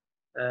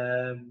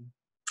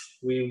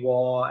 We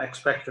were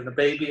expecting a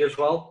baby as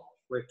well,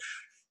 which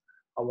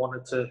I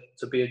wanted to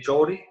be a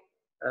Geordie.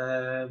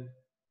 And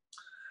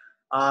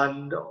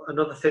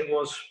another thing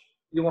was,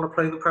 you want to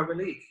play in the Premier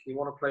League. You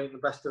want to play in the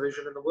best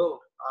division in the world.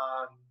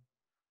 And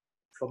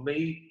for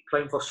me,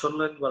 playing for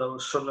Sunderland, whether it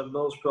was Sunderland,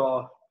 Middlesbrough,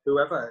 or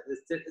whoever, it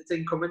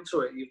didn't come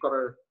into it.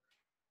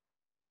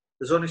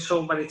 There's only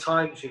so many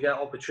times you get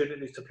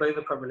opportunities to play in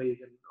the Premier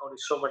League, and only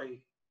so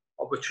many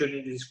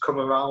opportunities come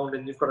around,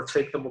 and you've got to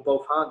take them with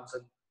both hands.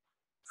 And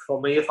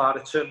for me, if I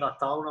had to turn that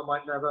down, I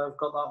might never have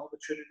got that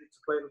opportunity to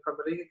play in the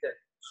Premier League again.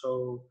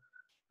 So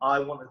I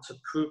wanted to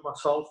prove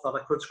myself that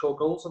I could score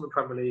goals in the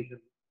Premier League.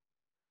 And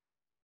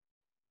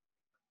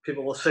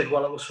people will say,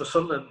 well, it was for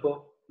Sunderland,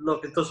 but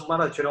look, it doesn't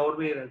matter. Do you know what I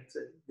mean? At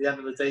the end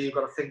of the day, you've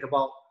got to think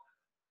about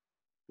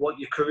what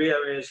your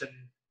career is, and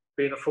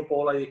being a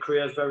footballer, your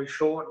career is very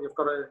short. And you've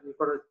got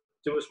to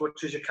do as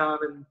much as you can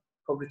in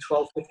probably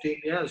 12,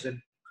 15 years, and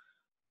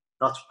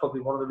that's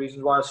probably one of the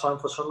reasons why I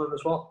signed for Sunderland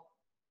as well.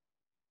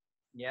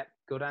 Yeah,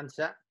 good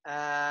answer.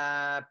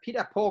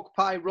 Peter Pork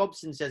Pie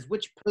Robson says,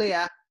 which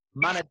player,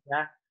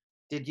 manager,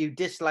 did you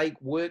dislike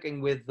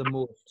working with the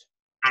most?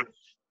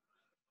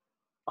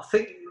 I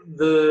think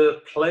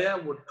the player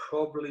would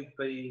probably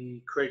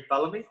be Craig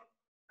Bellamy.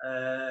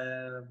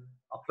 I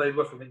played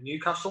with him in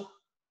Newcastle.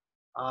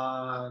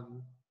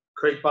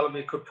 Craig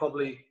Bellamy could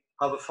probably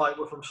have a fight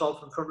with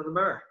himself in front of the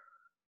mirror.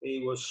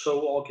 He was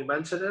so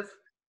argumentative,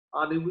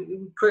 and he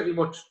would pretty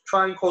much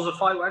try and cause a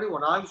fight with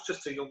anyone. I was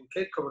just a young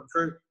kid coming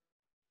through,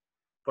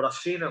 but I've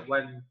seen it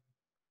when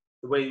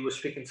the way he was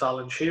speaking to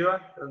Alan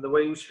Shearer and the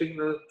way he was speaking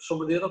to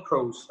some of the other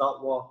pros that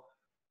were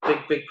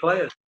big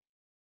players.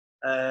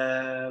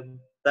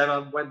 Then I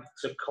went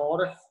to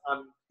Cardiff,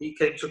 and he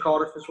came to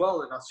Cardiff as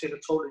well, and I've seen a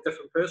totally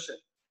different person.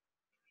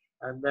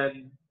 And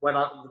then one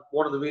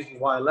of the reasons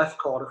why I left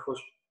Cardiff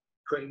was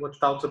pretty much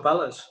down to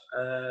Bella's.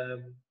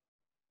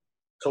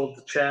 Told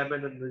the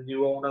chairman and the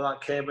new owner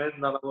that came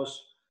in that I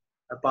was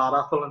a bad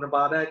apple and a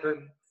bad egg,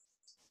 and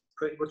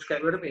pretty much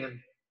get rid of me. And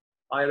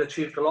I had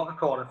achieved a lot of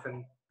Cardiff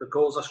and the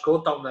goals I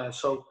scored down there.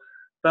 So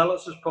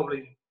Bella's is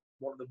probably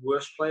one of the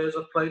worst players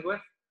I've played with.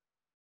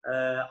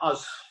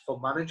 As for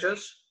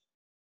managers,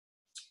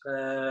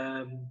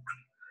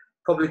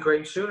 probably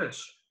Graham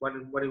Souness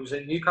when he was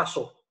in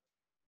Newcastle.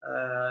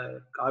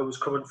 I was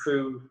coming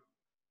through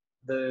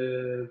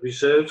the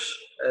reserves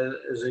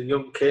as a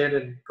young kid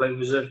and playing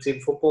reserve team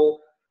football.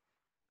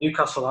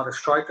 Newcastle had a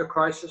striker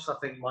crisis. I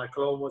think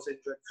Michael Owen was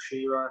injured,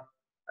 Shearer.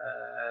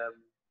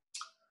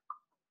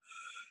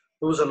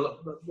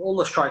 All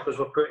the strikers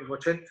were pretty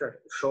much injured.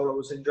 Shola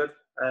was injured,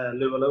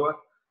 Lua.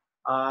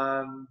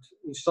 And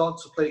he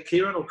started to play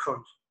Kieran up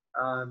front.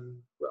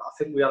 And I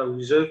think we had a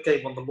reserve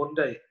game on the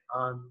Monday,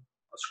 and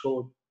I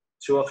scored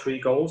 2 or 3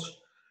 goals.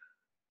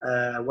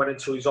 Went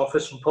into his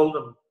office and pulled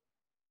him.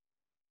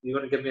 You're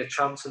going to give me a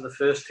chance in the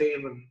first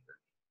team, and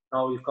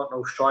now you've got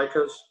no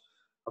strikers.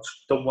 I've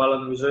done well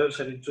in the reserves,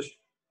 and he just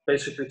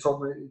basically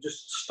told me,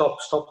 just stop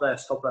there.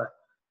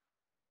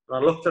 And I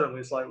looked at him,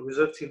 he's like,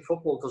 reserve team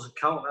football doesn't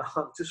count. And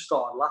I just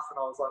started laughing.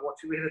 I was like, what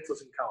do you mean it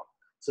doesn't count?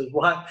 So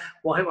why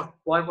am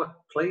I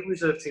playing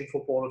reserve team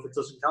football if it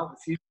doesn't count?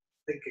 If you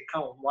think it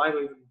counts, why am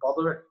I even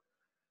bothering?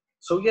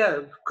 So yeah,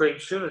 Graham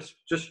Souness,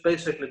 just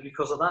basically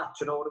because of that.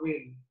 Do you know what I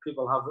mean?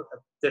 People have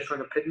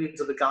different opinions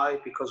of the guy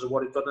because of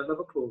what he'd done in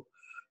Liverpool.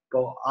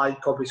 But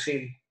I'd probably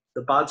seen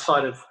the bad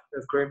side of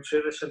Graham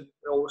Souness, and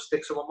it always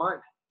sticks in my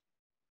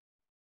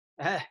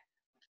mind.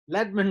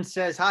 Ledman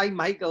says, hi,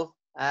 Michael.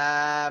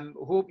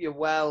 Hope you're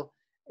well.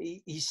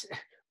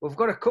 We've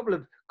got a couple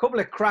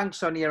of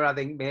cranks on here, I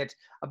think, mate.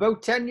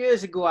 About 10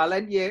 years ago, I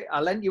lent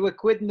you a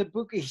quid in the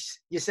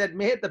bookies. You said,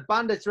 mate, the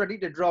bandit's ready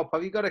to drop.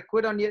 Have you got a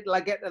quid on you till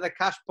I get to the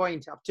cash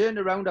point? I've turned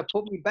around, I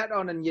put my bet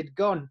on, and you'd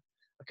gone.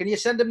 Can you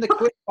send him the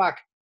quid back?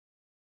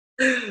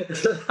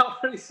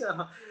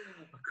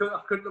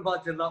 I couldn't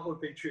imagine that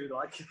would be true,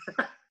 like.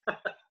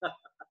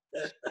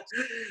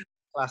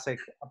 Classic,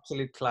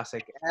 absolute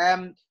classic.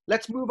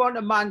 Let's move on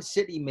to Man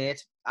City,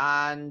 mate.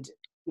 And,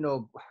 you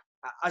know,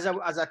 as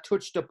I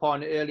touched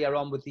upon earlier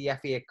on with the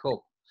FA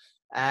Cup,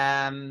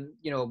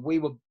 you know, we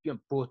were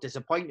both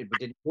disappointed we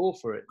didn't go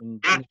for it,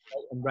 and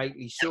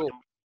rightly so.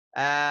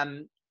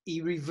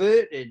 He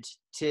reverted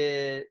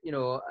to, you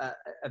know,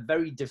 a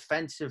very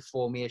defensive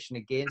formation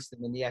against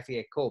them in the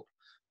FA Cup.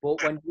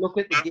 But when you look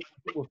at the games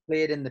that we've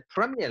played in the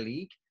Premier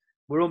League,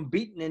 we're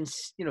unbeaten in,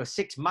 you know,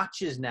 6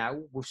 matches now.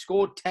 We've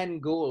scored 10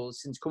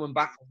 goals since coming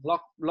back from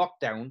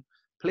lockdown,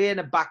 playing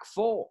a back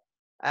 4.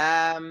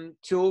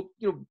 So,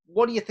 you know,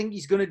 what do you think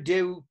he's going to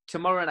do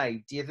tomorrow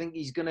night? Do you think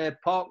he's going to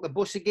park the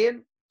bus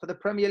again for the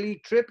Premier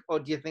League trip, or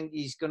do you think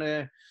he's going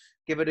to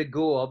give it a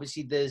go?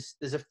 Obviously, there's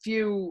a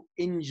few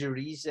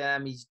injuries.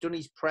 He's done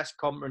his press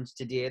conference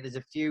today. There's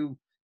a few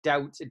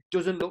doubts. It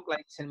doesn't look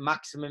like St.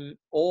 Maximin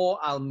or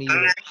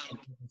Almeida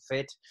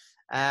fit.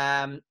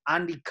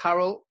 Andy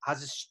Carroll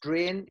has a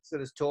strain, so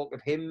there's talk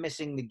of him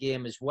missing the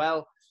game as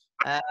well.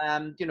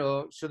 You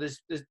know, so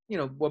there's you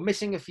know, we're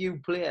missing a few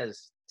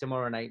players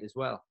tomorrow night as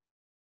well.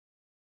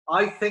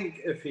 I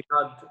think if he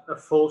had a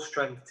full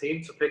strength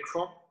team to pick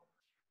from,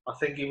 I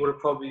think he would have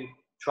probably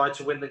tried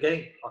to win the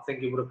game. I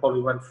think he would have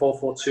probably went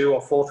 4-4-2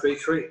 or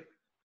 4-3-3,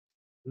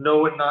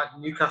 knowing that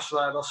Newcastle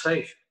United are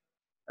safe.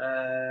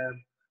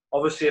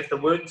 Obviously, if they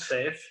weren't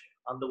safe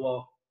and they were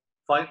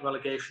fighting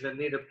relegation and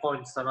needed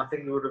points, then I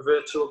think they would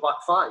revert to a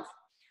back 5.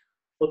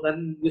 But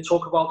then you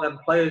talk about them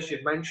players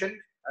you've mentioned.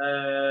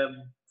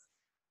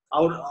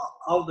 Out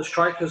of the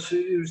strikers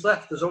who's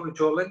left, there's only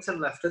Joe Linton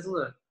left, isn't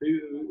there?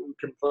 Who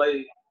can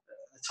play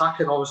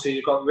attacking. Obviously,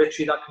 you've got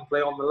Richie that can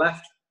play on the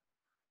left.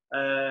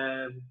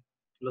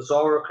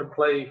 Lazaro can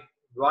play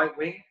right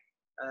wing.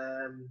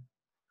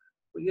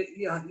 But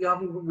you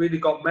haven't really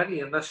got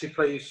many unless he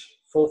plays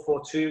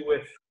 4-4-2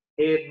 with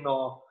Hayden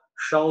or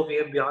Shelby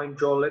in behind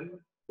Joe Linton,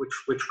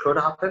 which could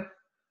happen.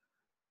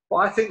 But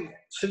I think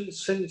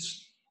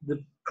since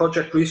the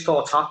Project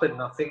Restart's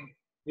happened, I think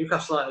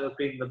Newcastle United have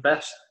been the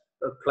best,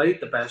 have played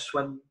the best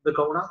when they're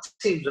going at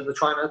teams and they're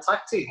trying to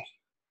attack teams.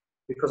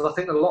 Because I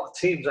think a lot of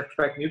teams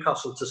expect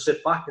Newcastle to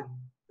sit back, and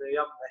they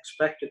haven't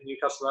expected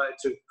Newcastle United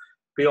to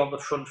be on the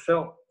front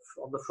foot.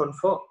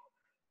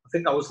 I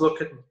think I was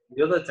looking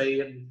the other day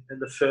in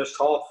the first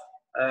half.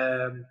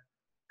 I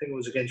think it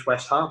was against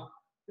West Ham. I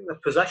think the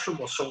possession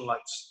was something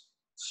like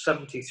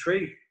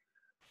 73.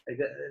 Do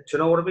you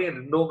know what I mean?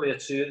 And normally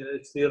it's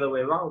the other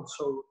way around.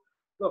 So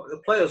look,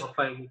 the players are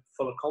playing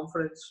full of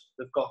confidence.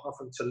 They've got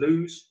nothing to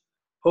lose.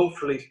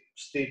 Hopefully,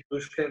 Steve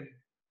Bruce can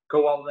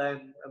go out there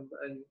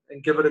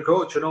and give it a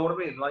go. Do you know what I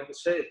mean? Like I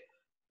said,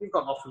 you've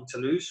got nothing to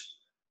lose.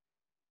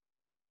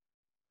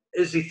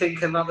 Is he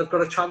thinking that they've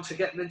got a chance of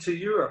getting into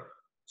Europe?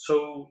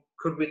 So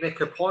could we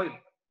nick a point?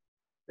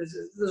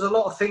 There's a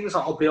lot of things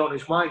that'll be on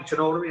his mind. Do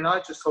you know what I mean?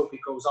 I just hope he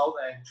goes out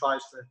there and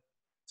tries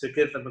to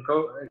give them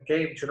a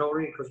game. Do you know what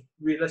I mean? Because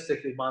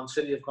realistically, Man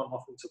City have got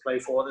nothing to play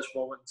for at this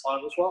moment in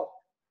time as well.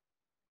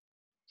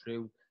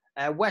 True.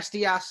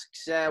 Westy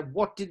asks,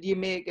 what did you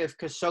make of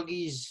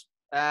Khashoggi's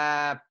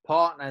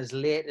partner's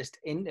latest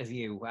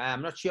interview?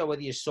 I'm not sure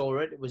whether you saw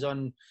it. It was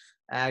on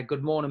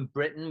Good Morning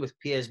Britain with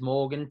Piers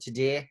Morgan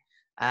today.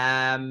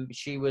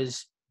 She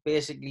was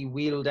basically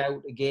wheeled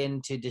out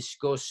again to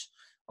discuss,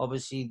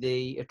 obviously,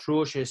 the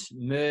atrocious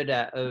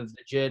murder of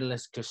the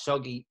journalist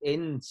Khashoggi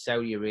in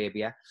Saudi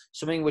Arabia,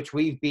 something which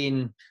we've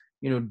been,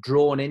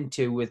 drawn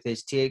into with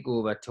this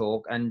takeover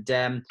talk. And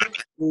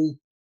we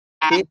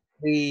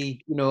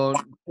basically,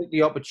 took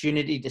the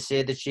opportunity to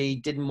say that she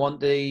didn't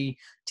want the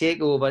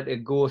takeover to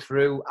go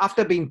through,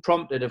 after being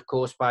prompted, of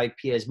course, by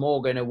Piers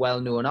Morgan, a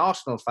well-known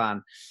Arsenal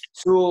fan.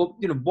 So,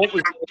 what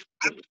was...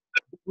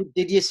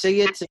 Did you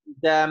see it?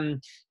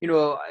 And,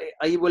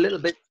 are you a little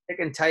bit sick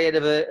and tired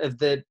of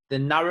the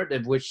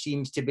narrative which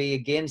seems to be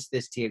against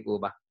this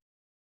takeover?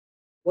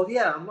 Well,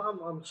 yeah,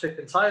 I'm sick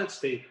and tired,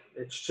 Steve.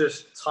 It's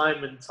just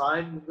time and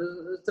time.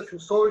 There's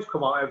different stories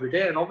come out every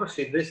day, and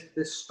obviously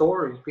this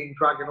story's been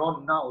dragging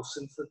on now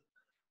since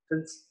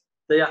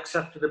they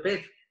accepted a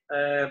bid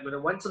when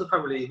it went to the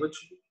Premier League, which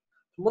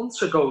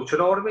months ago. Do you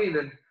know what I mean?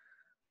 And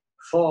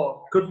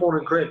for Good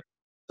Morning Craig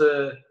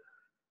to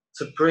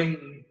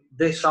bring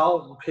this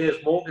out, and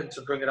Piers Morgan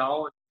to bring it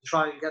out and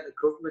try and get the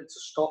government to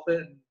stop it.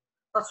 And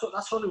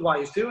that's only why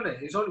he's doing it.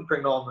 He's only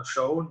bringing it on the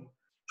show and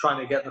trying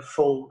to get the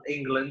full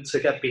England to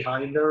get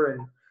behind her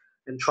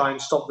and try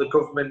and stop the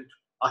government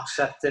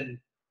accepting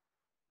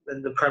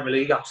and the Premier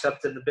League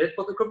accepting the bid.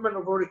 But the government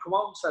have already come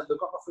out and said they've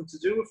got nothing to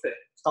do with it.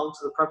 It's down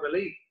to the Premier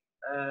League.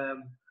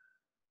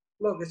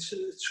 Look, it's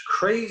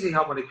crazy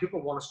how many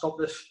people want to stop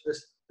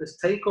this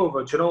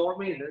takeover. Do you know what I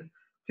mean? And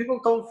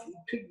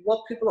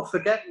what people are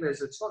forgetting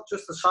is it's not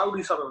just the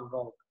Saudis that are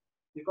involved.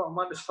 You've got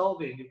Amanda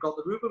Stalvey and you've got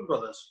the Reuben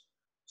brothers.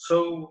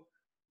 So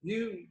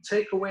you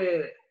take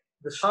away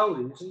the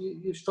Saudis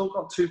and you've still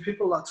got two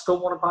people that still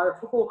want to buy a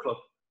football club.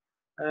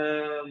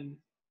 And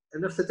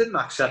if they didn't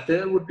accept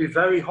it, it would be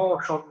very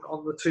harsh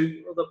on the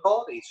two other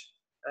parties.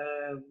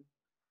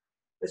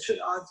 It's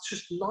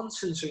just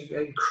nonsense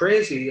and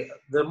crazy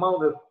the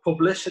amount of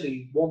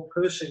publicity one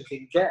person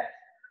can get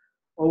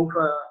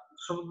over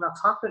something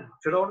that's happened.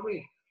 Do you know what I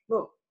mean?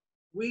 Look,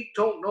 we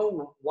don't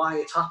know why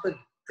it's happened.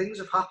 Things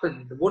have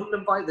happened. They wouldn't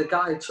invite the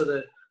guy to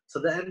the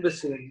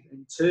embassy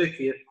in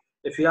Turkey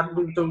if he hadn't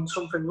been doing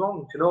something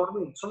wrong. Do you know what I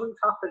mean? Something's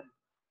happened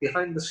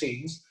behind the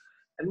scenes,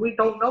 and we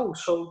don't know.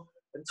 So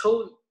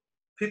until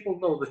people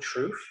know the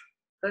truth,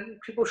 then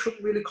people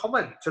shouldn't really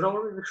comment. Do you know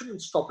what I mean? They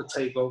shouldn't stop a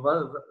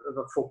takeover of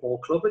a football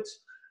club.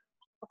 It's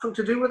nothing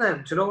to do with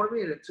them. Do you know what I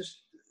mean?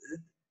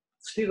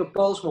 Steve, it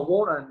boils my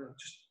water and it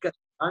just gets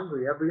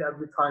angry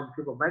every time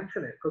people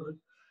mention it. Because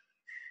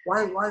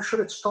why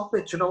should it stop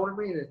it? Do you know what I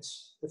mean?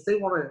 It's if they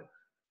want to,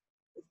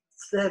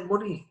 it's their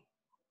money.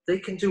 They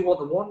can do what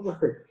they want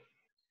with it.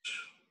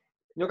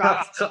 Look,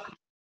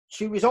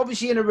 she was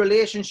obviously in a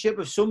relationship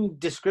of some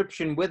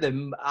description with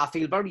him. I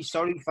feel very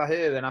sorry for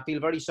her and I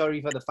feel very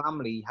sorry for the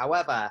family.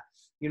 However,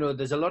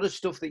 there's a lot of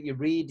stuff that you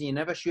read and you're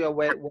never sure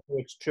whether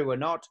it's true or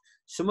not.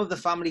 Some of the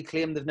family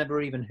claim they've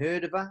never even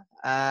heard of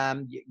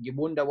her. You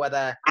wonder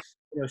whether,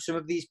 some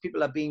of these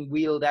people are being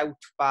wheeled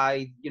out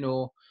by,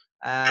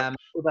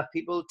 other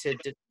people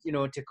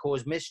to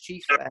cause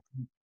mischief.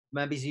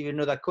 Maybe even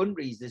other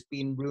countries. There's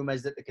been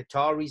rumours that the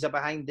Qataris are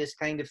behind this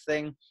kind of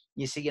thing.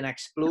 You see an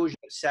explosion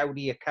of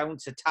Saudi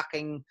accounts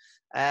attacking,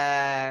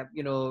 her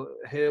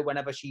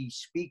whenever she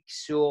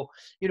speaks. So,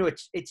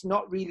 it's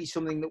not really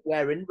something that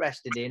we're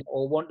interested in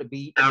or want to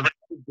be involved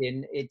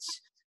in. It's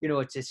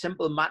a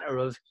simple matter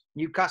of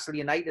Newcastle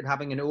United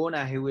having an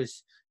owner who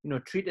has,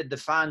 treated the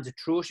fans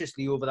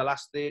atrociously over the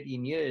last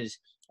 13 years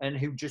and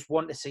who just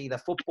want to see the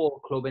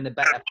football club in a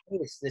better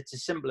place. It's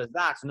as simple as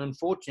that. And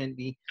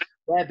unfortunately,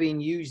 they're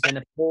being used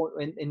in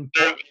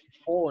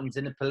pawns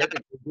in a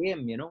political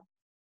game,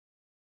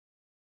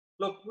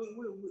 Look, do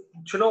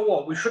you know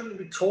what? We shouldn't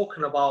be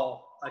talking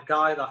about a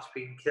guy that's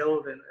been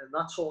killed and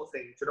that sort of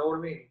thing. Do you know what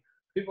I mean?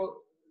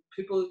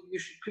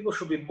 People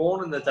should be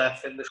mourning the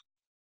death in this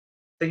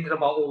thinking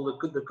about all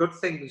the good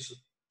things,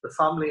 the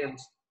family, and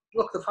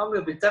look, the family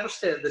will be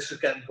devastated this is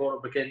getting brought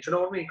up again. Do you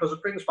know what I mean? Because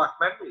it brings back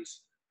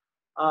memories,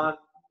 and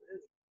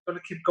it's going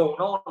to keep going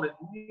on. And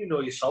you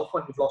know yourself,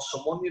 when you've lost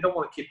someone, you don't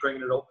want to keep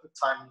bringing it up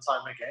time and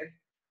time again,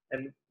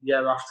 and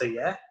year after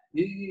year.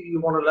 You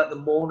want to let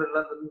them mourn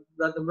and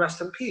let them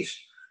rest in peace.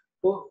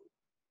 But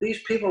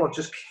these people are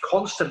just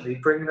constantly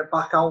bringing it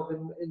back out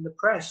in the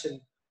press,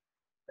 and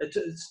it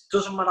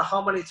doesn't matter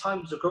how many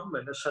times the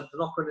government has said they're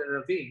not going to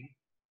intervene.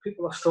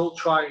 People are still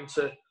trying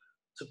to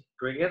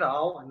bring it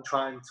out and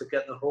trying to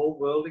get the whole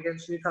world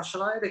against Newcastle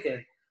United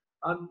again.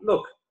 And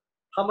look,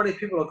 how many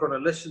people are going to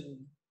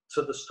listen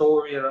to the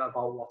story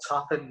about what's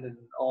happened and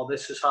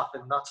this has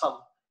happened, that's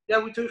happened? Yeah,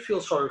 we do feel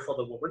sorry for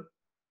the woman,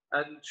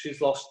 and she's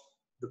lost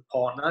the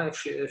partner if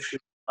she was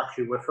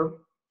actually with him.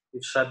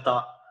 You've said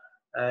that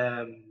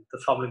the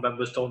family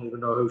members don't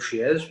even know who she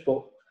is,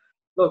 but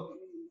look,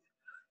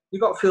 you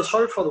got to feel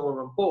sorry for the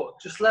woman, but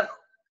just let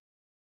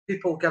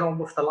people get on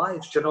with their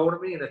lives. Do you know what I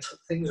mean?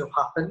 Things have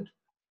happened,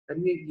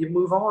 and you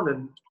move on.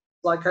 And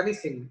like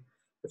anything,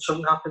 if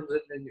something happens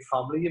in your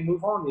family, you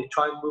move on. You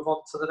try and move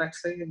on to the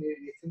next thing, and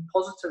you think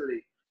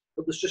positively.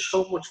 But there's just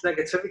so much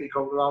negativity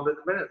going around at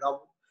the minute that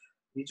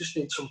you just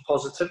need some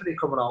positivity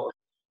coming out of it.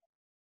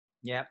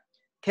 Yeah.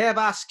 Kev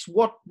asks,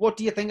 what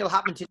do you think will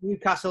happen to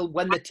Newcastle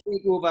when this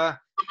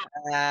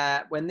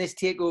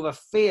takeover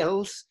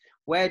fails?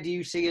 Where do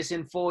you see us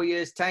in 4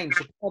 years' time?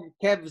 So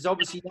Kev is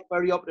obviously not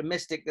very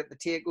optimistic that the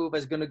takeover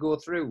is going to go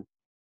through.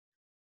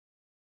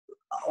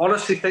 I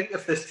honestly think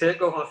if this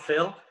takeover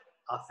failed,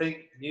 I think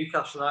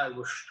Newcastle United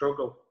will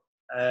struggle.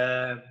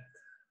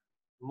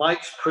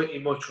 Mike's pretty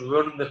much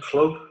running the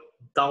club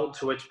down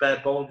to its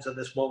bare bones at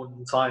this moment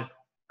in time.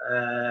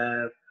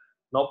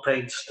 Not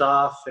paying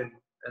staff and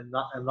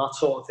that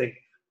sort of thing.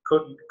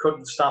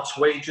 Couldn't staff's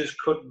wages,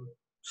 couldn't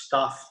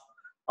staff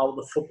out of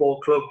the football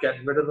club,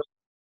 getting rid of them.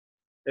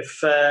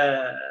 If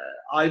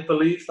I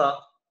believe that,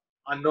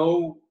 I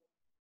know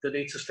they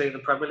need to stay in the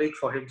Premier League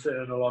for him to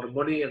earn a lot of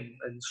money and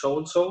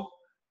so.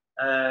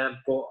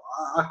 But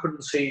I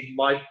couldn't see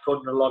Mike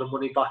putting a lot of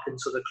money back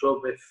into the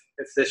club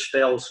if this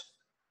fails.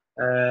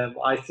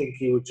 I think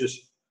he would just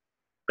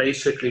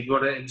basically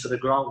run it into the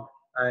ground,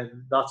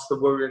 and that's the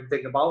worrying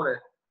thing about it.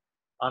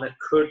 And it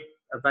could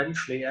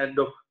eventually end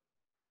up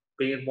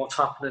being what's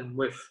happening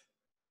with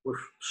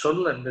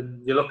Sunderland.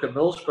 And you look at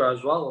Middlesbrough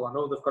as well. I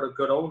know they've got a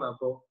good owner,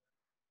 but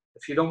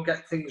if you don't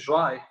get things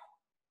right,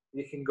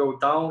 you can go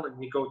down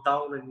and you go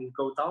down and you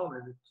go down,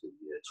 and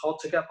it's hard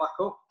to get back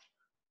up.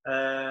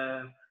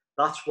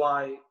 That's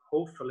why,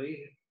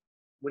 hopefully,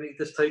 we need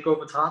this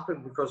takeover to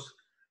happen, because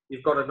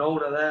you've got an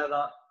owner there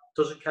that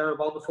doesn't care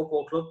about the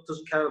football club,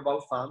 doesn't care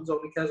about fans,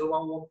 only cares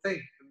about one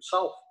thing,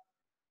 himself.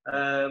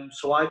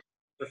 So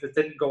if it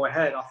didn't go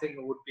ahead, I think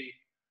it would be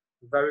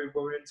very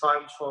worrying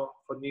times for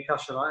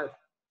Newcastle United.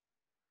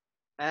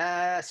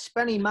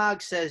 Spenny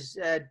Mag says,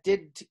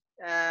 did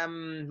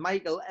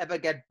Michael ever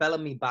get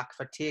Bellamy back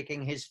for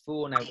taking his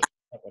phone out of his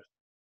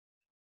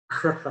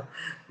pocket?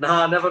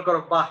 Nah, I never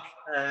got him back.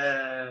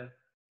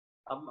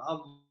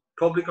 I'm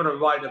probably going to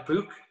write a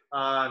book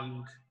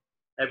and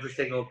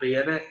everything will be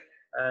in it.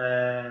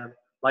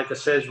 Like I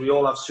says, we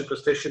all have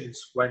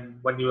superstitions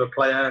when you're a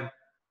player. And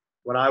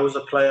when I was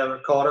a player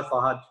at Cardiff,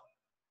 I had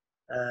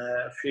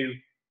a few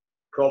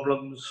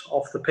problems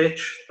off the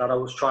pitch that I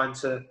was trying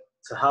to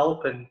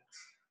help, and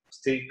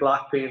Steve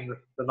Black, being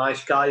the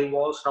nice guy he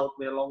was, helped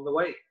me along the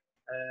way.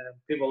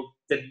 People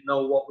didn't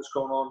know what was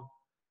going on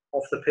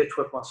off the pitch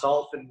with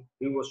myself, and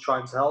he was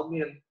trying to help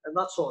me and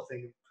that sort of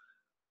thing.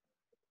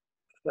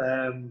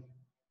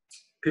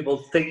 People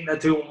think they're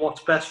doing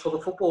what's best for the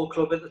football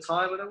club at the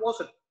time, and it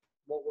wasn't.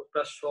 What was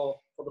best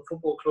for the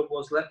football club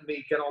was letting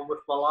me get on with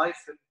my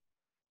life, and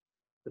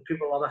the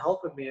people that are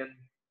helping me, and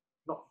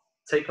not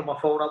taking my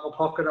phone out of my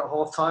pocket at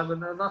half time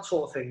and that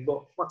sort of thing.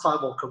 But my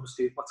time will come,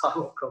 Steve. My time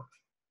will come.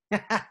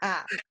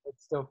 Good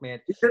stuff,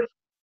 mate.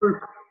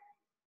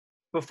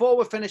 Before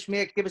we finish,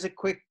 mate, give us a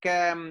quick,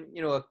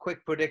 a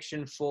quick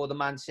prediction for the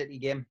Man City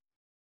game.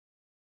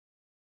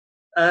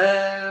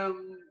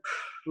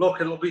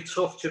 Look, it'll be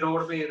tough. Do you know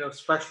what I mean?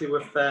 Especially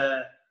with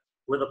the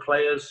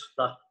players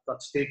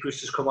that Steve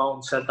Bruce has come out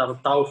and said that are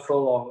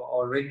doubtful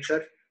or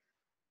injured.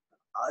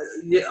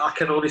 I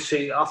can only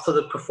see, after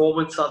the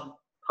performance that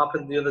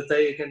happened the other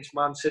day against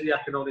Man City, I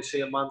can only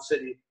see a Man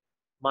City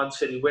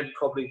win,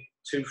 probably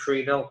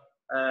 2-3-0.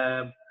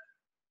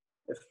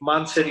 If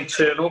Man City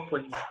turn up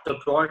when De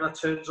Bruyne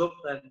turns up,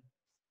 then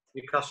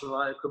Newcastle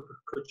United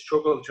could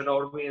struggle. Do you know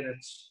what I mean?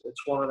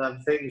 It's one of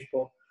them things.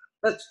 But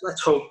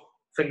let's hope,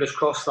 fingers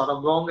crossed, that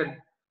I'm wrong, and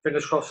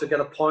fingers crossed to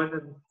get a point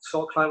and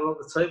start climbing up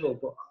the table.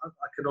 But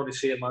I can only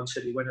see a Man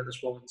City win at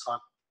this moment in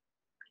time.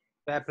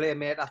 Fair play,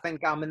 mate. I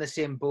think I'm in the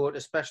same boat,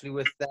 especially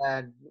with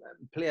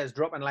players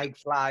dropping like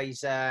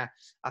flies. I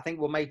think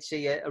we might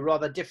see a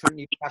rather different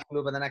Newcastle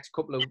over the next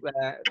couple of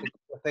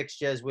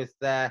fixtures, with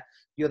the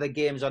other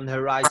games on the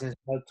horizon.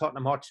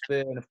 Tottenham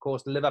Hotspur and, of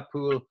course,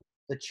 Liverpool,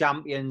 the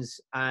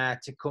champions,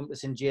 to come to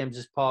St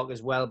James's Park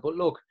as well. But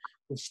look,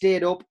 we've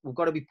stayed up. We've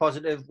got to be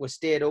positive. We're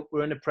stayed up.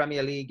 We're in the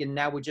Premier League, and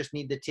now we just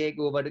need the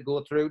takeover to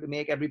go through to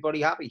make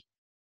everybody happy.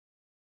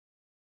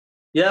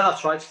 Yeah,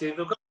 that's right, Steve.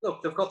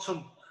 They've got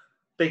some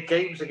big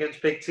games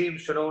against big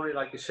teams. You know,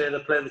 like you say, they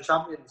play the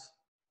champions,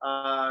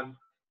 and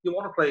you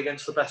want to play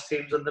against the best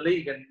teams in the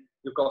league. And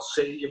you've got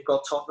City, you've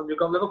got Tottenham, you've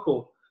got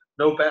Liverpool.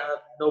 No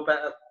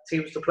better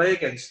teams to play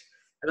against,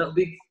 and it'll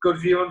be good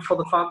viewing for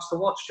the fans to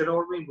watch. You know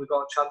what I mean? We've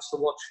got a chance to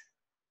watch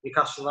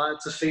Newcastle United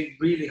to see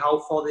really how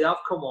far they have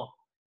come on.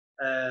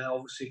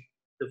 Obviously,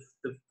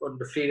 they've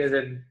undefeated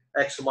in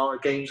X amount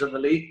of games in the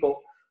league, but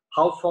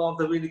how far have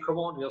they really come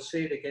on? You'll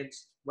see it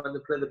against when they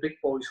play the big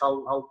boys,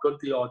 how good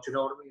they are. Do you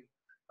know what I mean?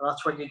 And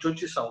that's when you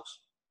judge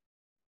yourselves.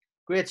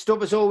 Great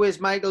stuff as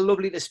always, Michael.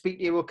 Lovely to speak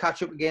to you. We'll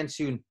catch up again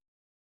soon.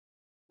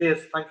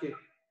 Cheers. Thank you.